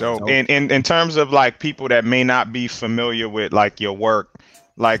 Dope. And in terms of like people that may not be familiar with like your work,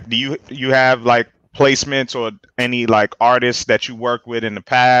 like do you have like placements or any like artists that you worked with in the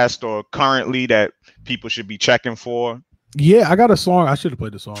past or currently that people should be checking for? Yeah, I got a song. I should have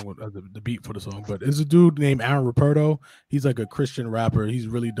played the song with the beat for the song, but it's a dude named Aaron Ruperto. He's like a Christian rapper. He's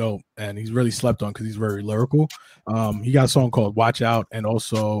really dope, and he's really slept on because he's very lyrical. He got a song called "Watch Out" and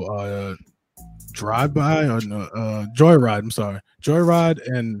also "Drive By" or "Joyride." I'm sorry, "Joyride"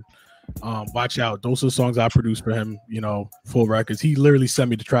 and "Watch Out." Those are the songs I produced for him. Full records. He literally sent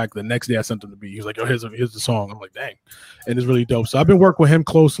me the track the next day. I sent him the beat. He was like, "Yo, here's the song." I'm like, "Dang," and it's really dope. So I've been working with him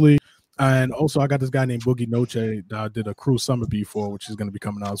closely. And also, I got this guy named Boogie Noche that I did a Cruise Summer beat for, which is going to be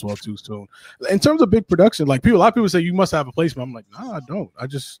coming out as well too soon. In terms of big production, like a lot of people say you must have a placement. I'm like, no, I don't. I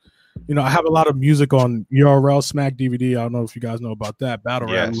just, I have a lot of music on URL Smack DVD. I don't know if you guys know about that.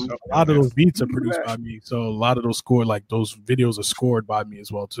 Battle Rap. So a lot of those beats are produced by me. So a lot of those those videos are scored by me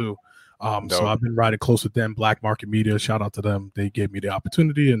as well too. So I've been riding close with them. Black Market Media, shout out to them. They gave me the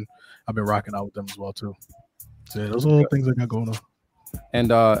opportunity, and I've been rocking out with them as well too. So yeah, those are all the things I got going on.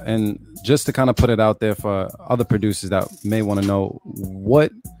 And just to kind of put it out there for other producers that may want to know,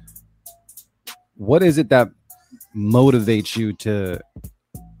 what is it that motivates you to,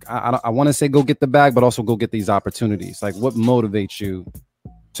 I want to say go get the bag, but also go get these opportunities? Like, what motivates you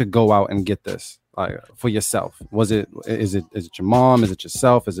to go out and get this, like, for yourself? Is it your mom? Is it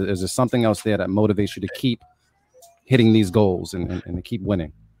yourself? Is there something else there that motivates you to keep hitting these goals and to keep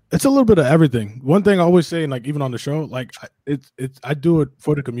winning? It's a little bit of everything. One thing I always say, like even on the show, like I do it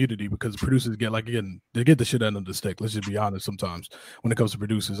for the community because producers get they get the shit end of the stick. Let's just be honest. Sometimes when it comes to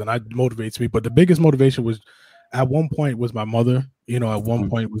producers, and that motivates me. But the biggest motivation was at one point was my mother. At one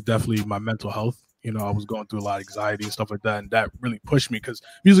point was definitely my mental health. I was going through a lot of anxiety and stuff like that, and that really pushed me because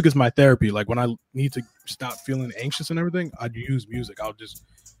music is my therapy. Like when I need to stop feeling anxious and everything, I'd use music.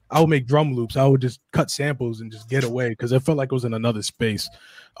 I would make drum loops. I would just cut samples and just get away because it felt like it was in another space.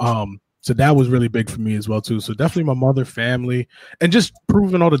 So that was really big for me as well too. So definitely my mother, family, and just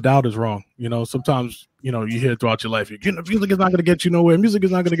proving all the doubters wrong. Sometimes you hear throughout your life, music is not going to get you nowhere. Music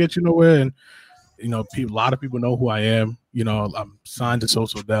is not going to get you nowhere. And a lot of people know who I am. I'm signed to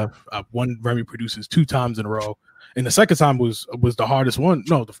Social Def. I've won Grammy Producers 2 times in a row. And the second time was the hardest one.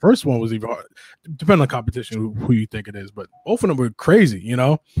 No, the first one was even hard. Depending on competition, who you think it is. But both of them were crazy,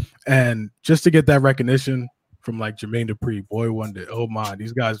 And just to get that recognition from like Jermaine Dupri, Boy Wonder, Oh My,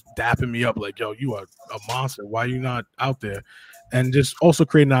 these guys dapping me up like, yo, you are a monster. Why are you not out there? And just also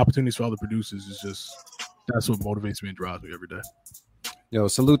creating opportunities for other producers that's what motivates me and drives me every day. Yo,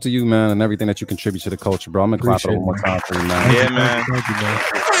 salute to you, man, and everything that you contribute to the culture, bro. I'm gonna clap it one more time for you, man. Yeah, man. Thank you, man.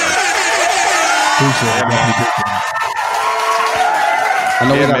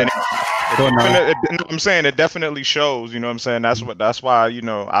 I'm saying it definitely shows. I'm saying that's why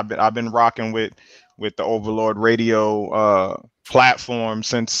I've been rocking with the OvaLord Radio platform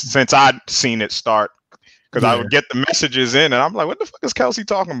since I'd seen it start. because I would get the messages in, and I'm like, what the fuck is Kelsey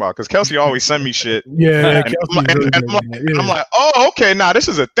talking about? Because Kelsey always send me shit. Yeah, and I'm like, oh, okay, nah, this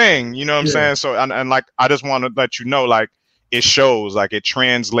is a thing. You know what I'm saying? So and like, I just want to let you know, like, it shows, like, it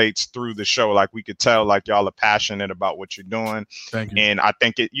translates through the show. Like, we could tell, like, y'all are passionate about what you're doing. Thank you. And I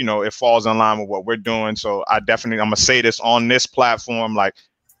think it, you know, it falls in line with what we're doing. So I'm gonna say this on this platform, like,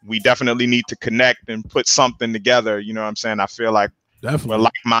 we definitely need to connect and put something together. You know what I'm saying? I feel like we're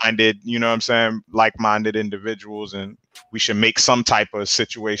like-minded, you know what I'm saying? Like-minded individuals, and we should make some type of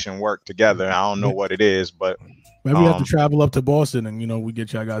situation work together. I don't know what it is, but maybe we have to travel up to Boston and, you know, we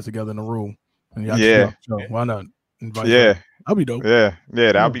get y'all guys together in a room. And y'all so why not? Invite them. That'd be dope. Yeah,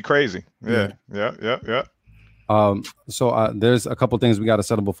 that'd be crazy. Yeah. So there's a couple things we got to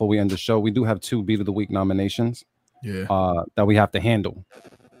settle before we end the show. We do have 2 Beat of the Week nominations. That we have to handle.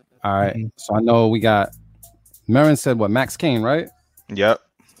 All right. So I know we got Marin said what, Max Kane, right? Yep.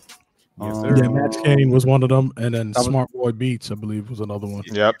 Yeah, Max Kane was one of them, and then Smart Boy Beats, I believe, was another one.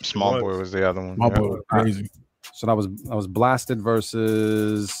 Yep, Smart Boy was the other one. Smart Boy was crazy. So that was Blasted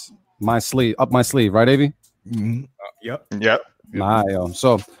versus My Sleeve, Up My Sleeve, right, Avi? Yep. Nah, yo.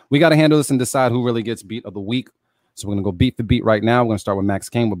 So we got to handle this and decide who really gets Beat of the Week. So we're gonna go beat for beat right now. We're gonna start with Max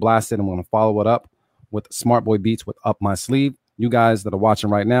Kane with Blasted, and we're gonna follow it up with Smart Boy Beats with Up My Sleeve. You guys that are watching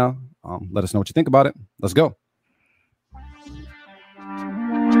right now, let us know what you think about it. Let's go.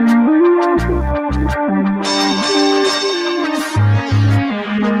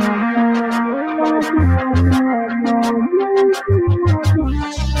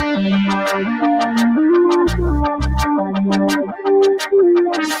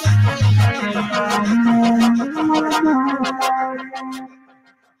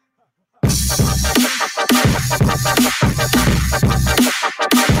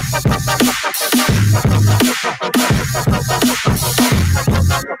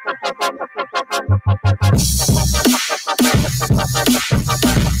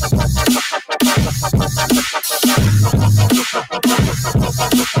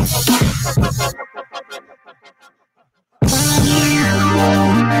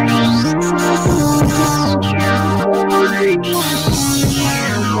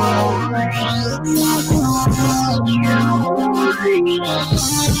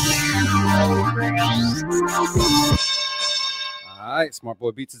 All right, Smart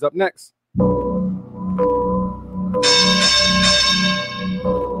Boy Beats is up next.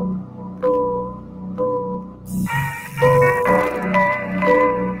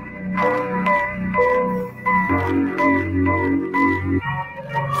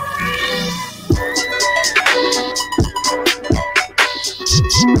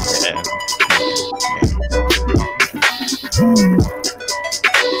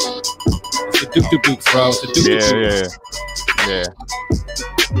 It's the Duke Dukes, bro. It's the Duke. Yeah.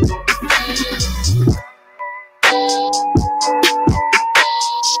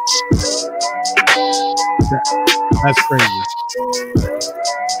 That's crazy.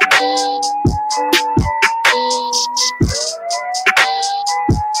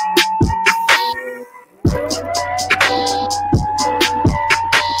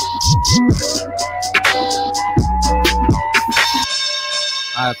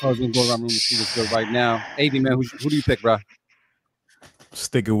 All right, fellas, we're gonna go around the room and see what's good right now. AD, man, who do you pick, bro?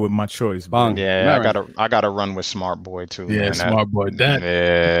 Sticking with my choice, Bong. Yeah, Marin. I gotta run with Smart Boy too. Yeah, man. Smart Boy. That.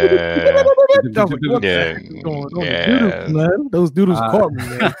 Yeah. Those doodles caught me,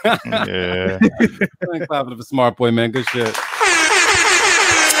 man. Yeah. Thank clapping for Smart Boy, man. Good shit.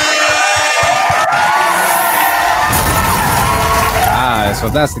 Alright, so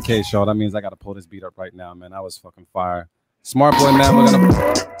if that's the case, y'all, that means I gotta pull this beat up right now, man. That was fucking fire. Smart Boy, man, we're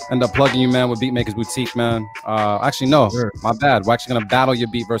gonna end up plugging you, man, with Beatmakers Boutique, man. Actually, no, my bad. We're actually gonna battle your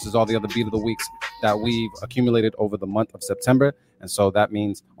beat versus all the other Beat of the Weeks that we've accumulated over the month of September. And so that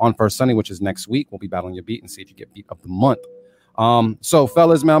means on First Sunday, which is next week, we'll be battling your beat and see if you get Beat of the Month. So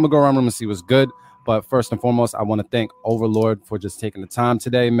fellas, man, I'm gonna go around the room and see what's good. But first and foremost, I want to thank OvaLord for just taking the time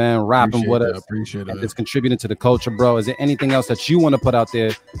today, man, rapping with us. Appreciate it. It's contributing to the culture, bro. Is there anything else that you want to put out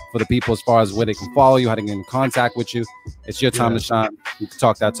there for the people as far as where they can follow you, how to get in contact with you? It's your time to shine. You can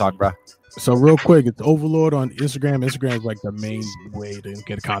talk that talk, bro. So real quick, it's OvaLord on Instagram. Instagram is like the main way to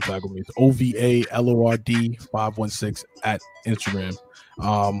get in contact with me. It's OvaLord 516 at Instagram.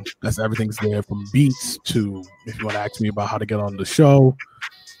 That's everything's there from beats to if you want to ask me about how to get on the show.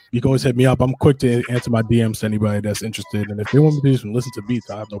 You can always hit me up. I'm quick to answer my DMs to anybody that's interested. And if they want me to just listen to beats,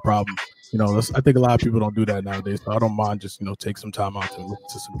 I have no problem. You know, I think a lot of people don't do that nowadays. So I don't mind just, take some time out to listen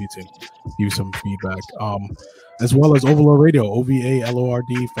to some beats and give you some feedback. As well as OvaLord Radio, OvaLord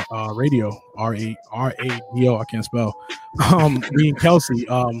Radio, RADO. I can't spell. Me and Kelsey,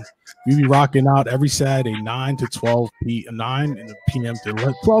 We be rocking out every Saturday, 9 to 12 9 in the p.m.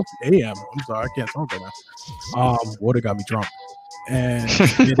 to 12 a.m. I'm sorry, I can't talk right now. Water got me drunk. And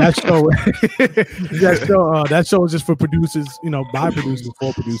yeah, that show is just for producers, by producers,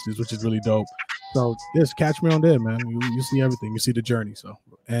 for producers, which is really dope. So just catch me on there, man. You see everything. You see the journey. So,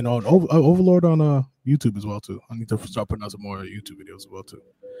 and on OvaLord on YouTube as well too. I need to start putting out some more YouTube videos as well too.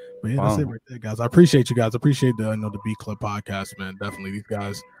 But yeah, that's it right there, guys. I appreciate you guys. I appreciate the Beat Club podcast, man. Definitely, these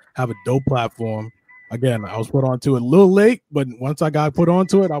guys have a dope platform. Again, I was put onto it a little late, but once I got put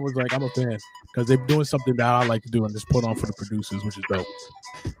onto it, I was like, I'm a fan because they're doing something that I like to do and just put on for the producers, which is dope.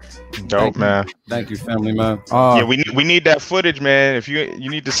 Dope, man. Thank you, family, man. Yeah, we need that footage, man. If you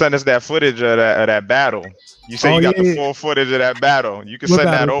need to send us that footage of that battle. You say you got the full footage of that battle. You can send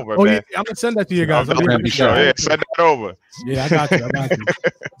that over, man. Yeah, I'm gonna send that to you guys. Sure. Yeah, send that over. Yeah, I got you.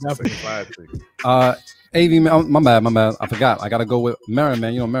 Definitely. AV, man, my bad. I forgot. I gotta go with Marin,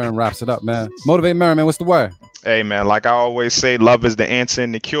 man. Marin wraps it up, man. Motivate Marin, man. What's the word? Hey, man. Like I always say, love is the answer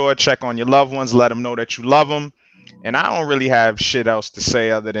and the cure. Check on your loved ones. Let them know that you love them. And I don't really have shit else to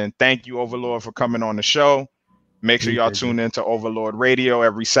say other than thank you, OvaLord, for coming on the show. Make sure y'all tune into OvaLord Radio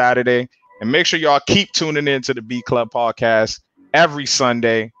every Saturday. And make sure y'all keep tuning into the Beat Club podcast every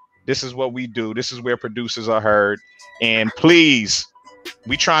Sunday. This is what we do. This is where producers are heard. And please,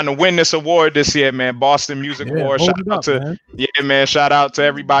 we trying to win this award this year, man. Boston Music Award. Shout out to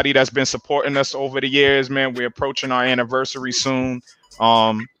everybody that's been supporting us over the years, man. We're approaching our anniversary soon.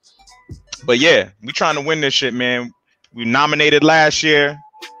 But yeah, we trying to win this shit, man. We nominated last year,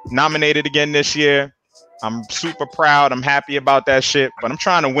 nominated again this year. I'm super proud. I'm happy about that shit, but I'm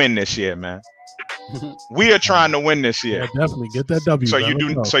trying to win this year, man. We are trying to win this year. Yeah, definitely get that W. So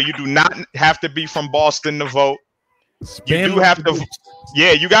you do not have to be from Boston to vote. You do have to,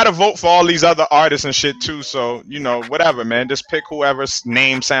 you got to vote for all these other artists and shit too. So whatever, man. Just pick whoever's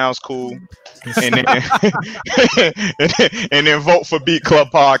name sounds cool, and then and then vote for Beat Club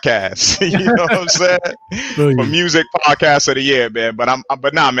Podcast. You know what I'm saying? For music podcast of the year, man.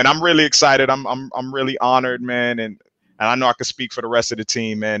 But man. I'm really excited. I'm really honored, man, and I know I can speak for the rest of the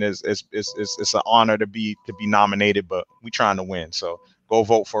team, man. It's an honor to be nominated, but we trying to win. So go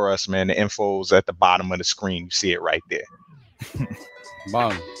vote for us, man. The info's at the bottom of the screen. You see it right there.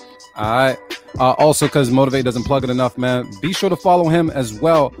 Bottom. All right. Also, because Motivate doesn't plug it enough, man, be sure to follow him as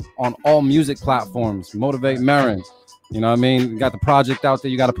well on all music platforms. Motivate Marin. You know what I mean? You got the project out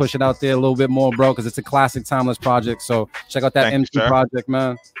there. You got to push it out there a little bit more, bro, because it's a classic, timeless project. So check out that MC project,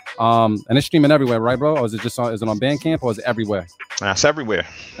 man. And it's streaming everywhere, right, bro? Or is it just is it on Bandcamp or is it everywhere? It's everywhere.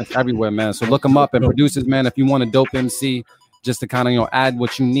 It's everywhere, man. So look them up. And producers, man, if you want a dope MC, just to kind of, add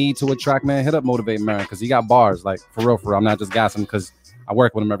what you need to a track, man, hit up Motivate Marin because he got bars. Like, for real. I'm not just gassing because I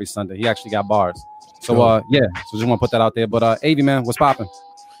work with him every Sunday. He actually got bars. So, So just want to put that out there. But, AV, man, what's popping?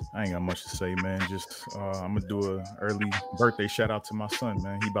 I ain't got much to say, man. Just I'm gonna do an early birthday shout out to my son,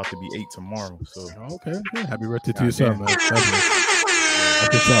 man. He about to be 8 tomorrow. So okay. Happy birthday to your son, man. What's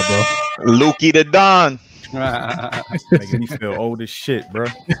up, bro? Lukey the Don. Making me feel old as shit, bro.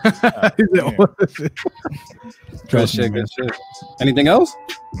 Good shit. Anything else?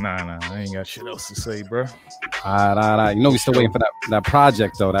 Nah. I ain't got shit else to say, bro. All right. We still waiting for that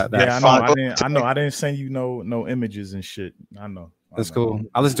project though. I know. I didn't send you no images and shit. I know. That's cool.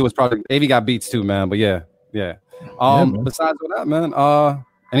 I listened to his project. AV got beats too, man. But yeah. Besides all that, man.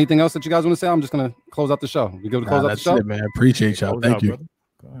 Anything else that you guys want to say? I'm just gonna close out the show. We go to close out the show. It, man. Appreciate y'all. Thank you.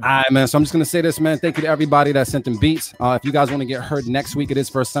 All right, man. So I'm just going to say this, man. Thank you to everybody that sent them beats. If you guys want to get heard next week, it is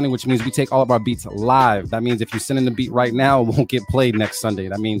First Sunday, which means we take all of our beats live. That means if you send in the beat right now, it won't get played next Sunday.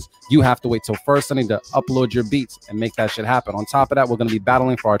 That means you have to wait till First Sunday to upload your beats and make that shit happen. On top of that, we're going to be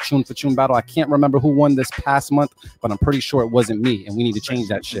battling for our Tune for Tune battle. I can't remember who won this past month, but I'm pretty sure it wasn't me, and we need to change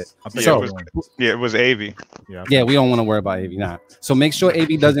that shit. It was AV. Yeah, we don't want to worry about AV now. So make sure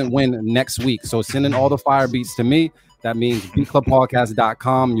AV doesn't win next week. So send in all the fire beats to me. That means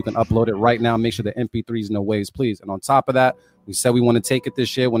beatclubpodcast.com. You can upload it right now. Make sure the MP3s no waves, please. And on top of that, we said we want to take it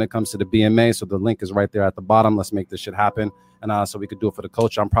this year when it comes to the BMA. So the link is right there at the bottom. Let's make this shit happen. And so we could do it for the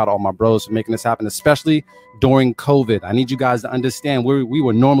culture. I'm proud of all my bros for making this happen, especially during COVID. I need you guys to understand we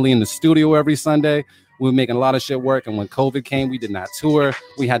were normally in the studio every Sunday. We were making a lot of shit work. And when COVID came, we did not tour.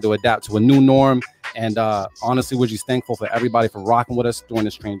 We had to adapt to a new norm. And honestly, we're just thankful for everybody for rocking with us during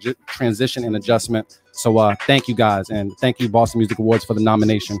this transition and adjustment. So thank you guys. And thank you, Boston Music Awards, for the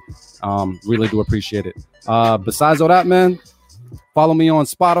nomination. Really do appreciate it. Besides all that, man, follow me on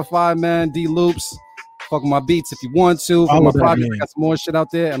Spotify, man. D Loops. Fuck with my beats if you want to. For my project, I got some more shit out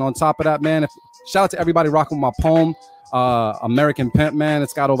there. And on top of that, man, shout out to everybody rocking with my poem. American Pimp, man.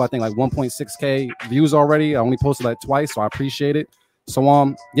 It's got over, I think, like 1.6K views already. I only posted like twice, so I appreciate it.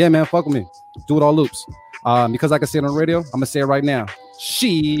 So yeah, man, fuck with me. Do it all loops. Because I can say it on the radio, I'm gonna say it right now.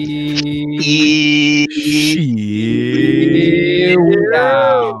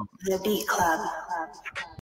 The Beat Club.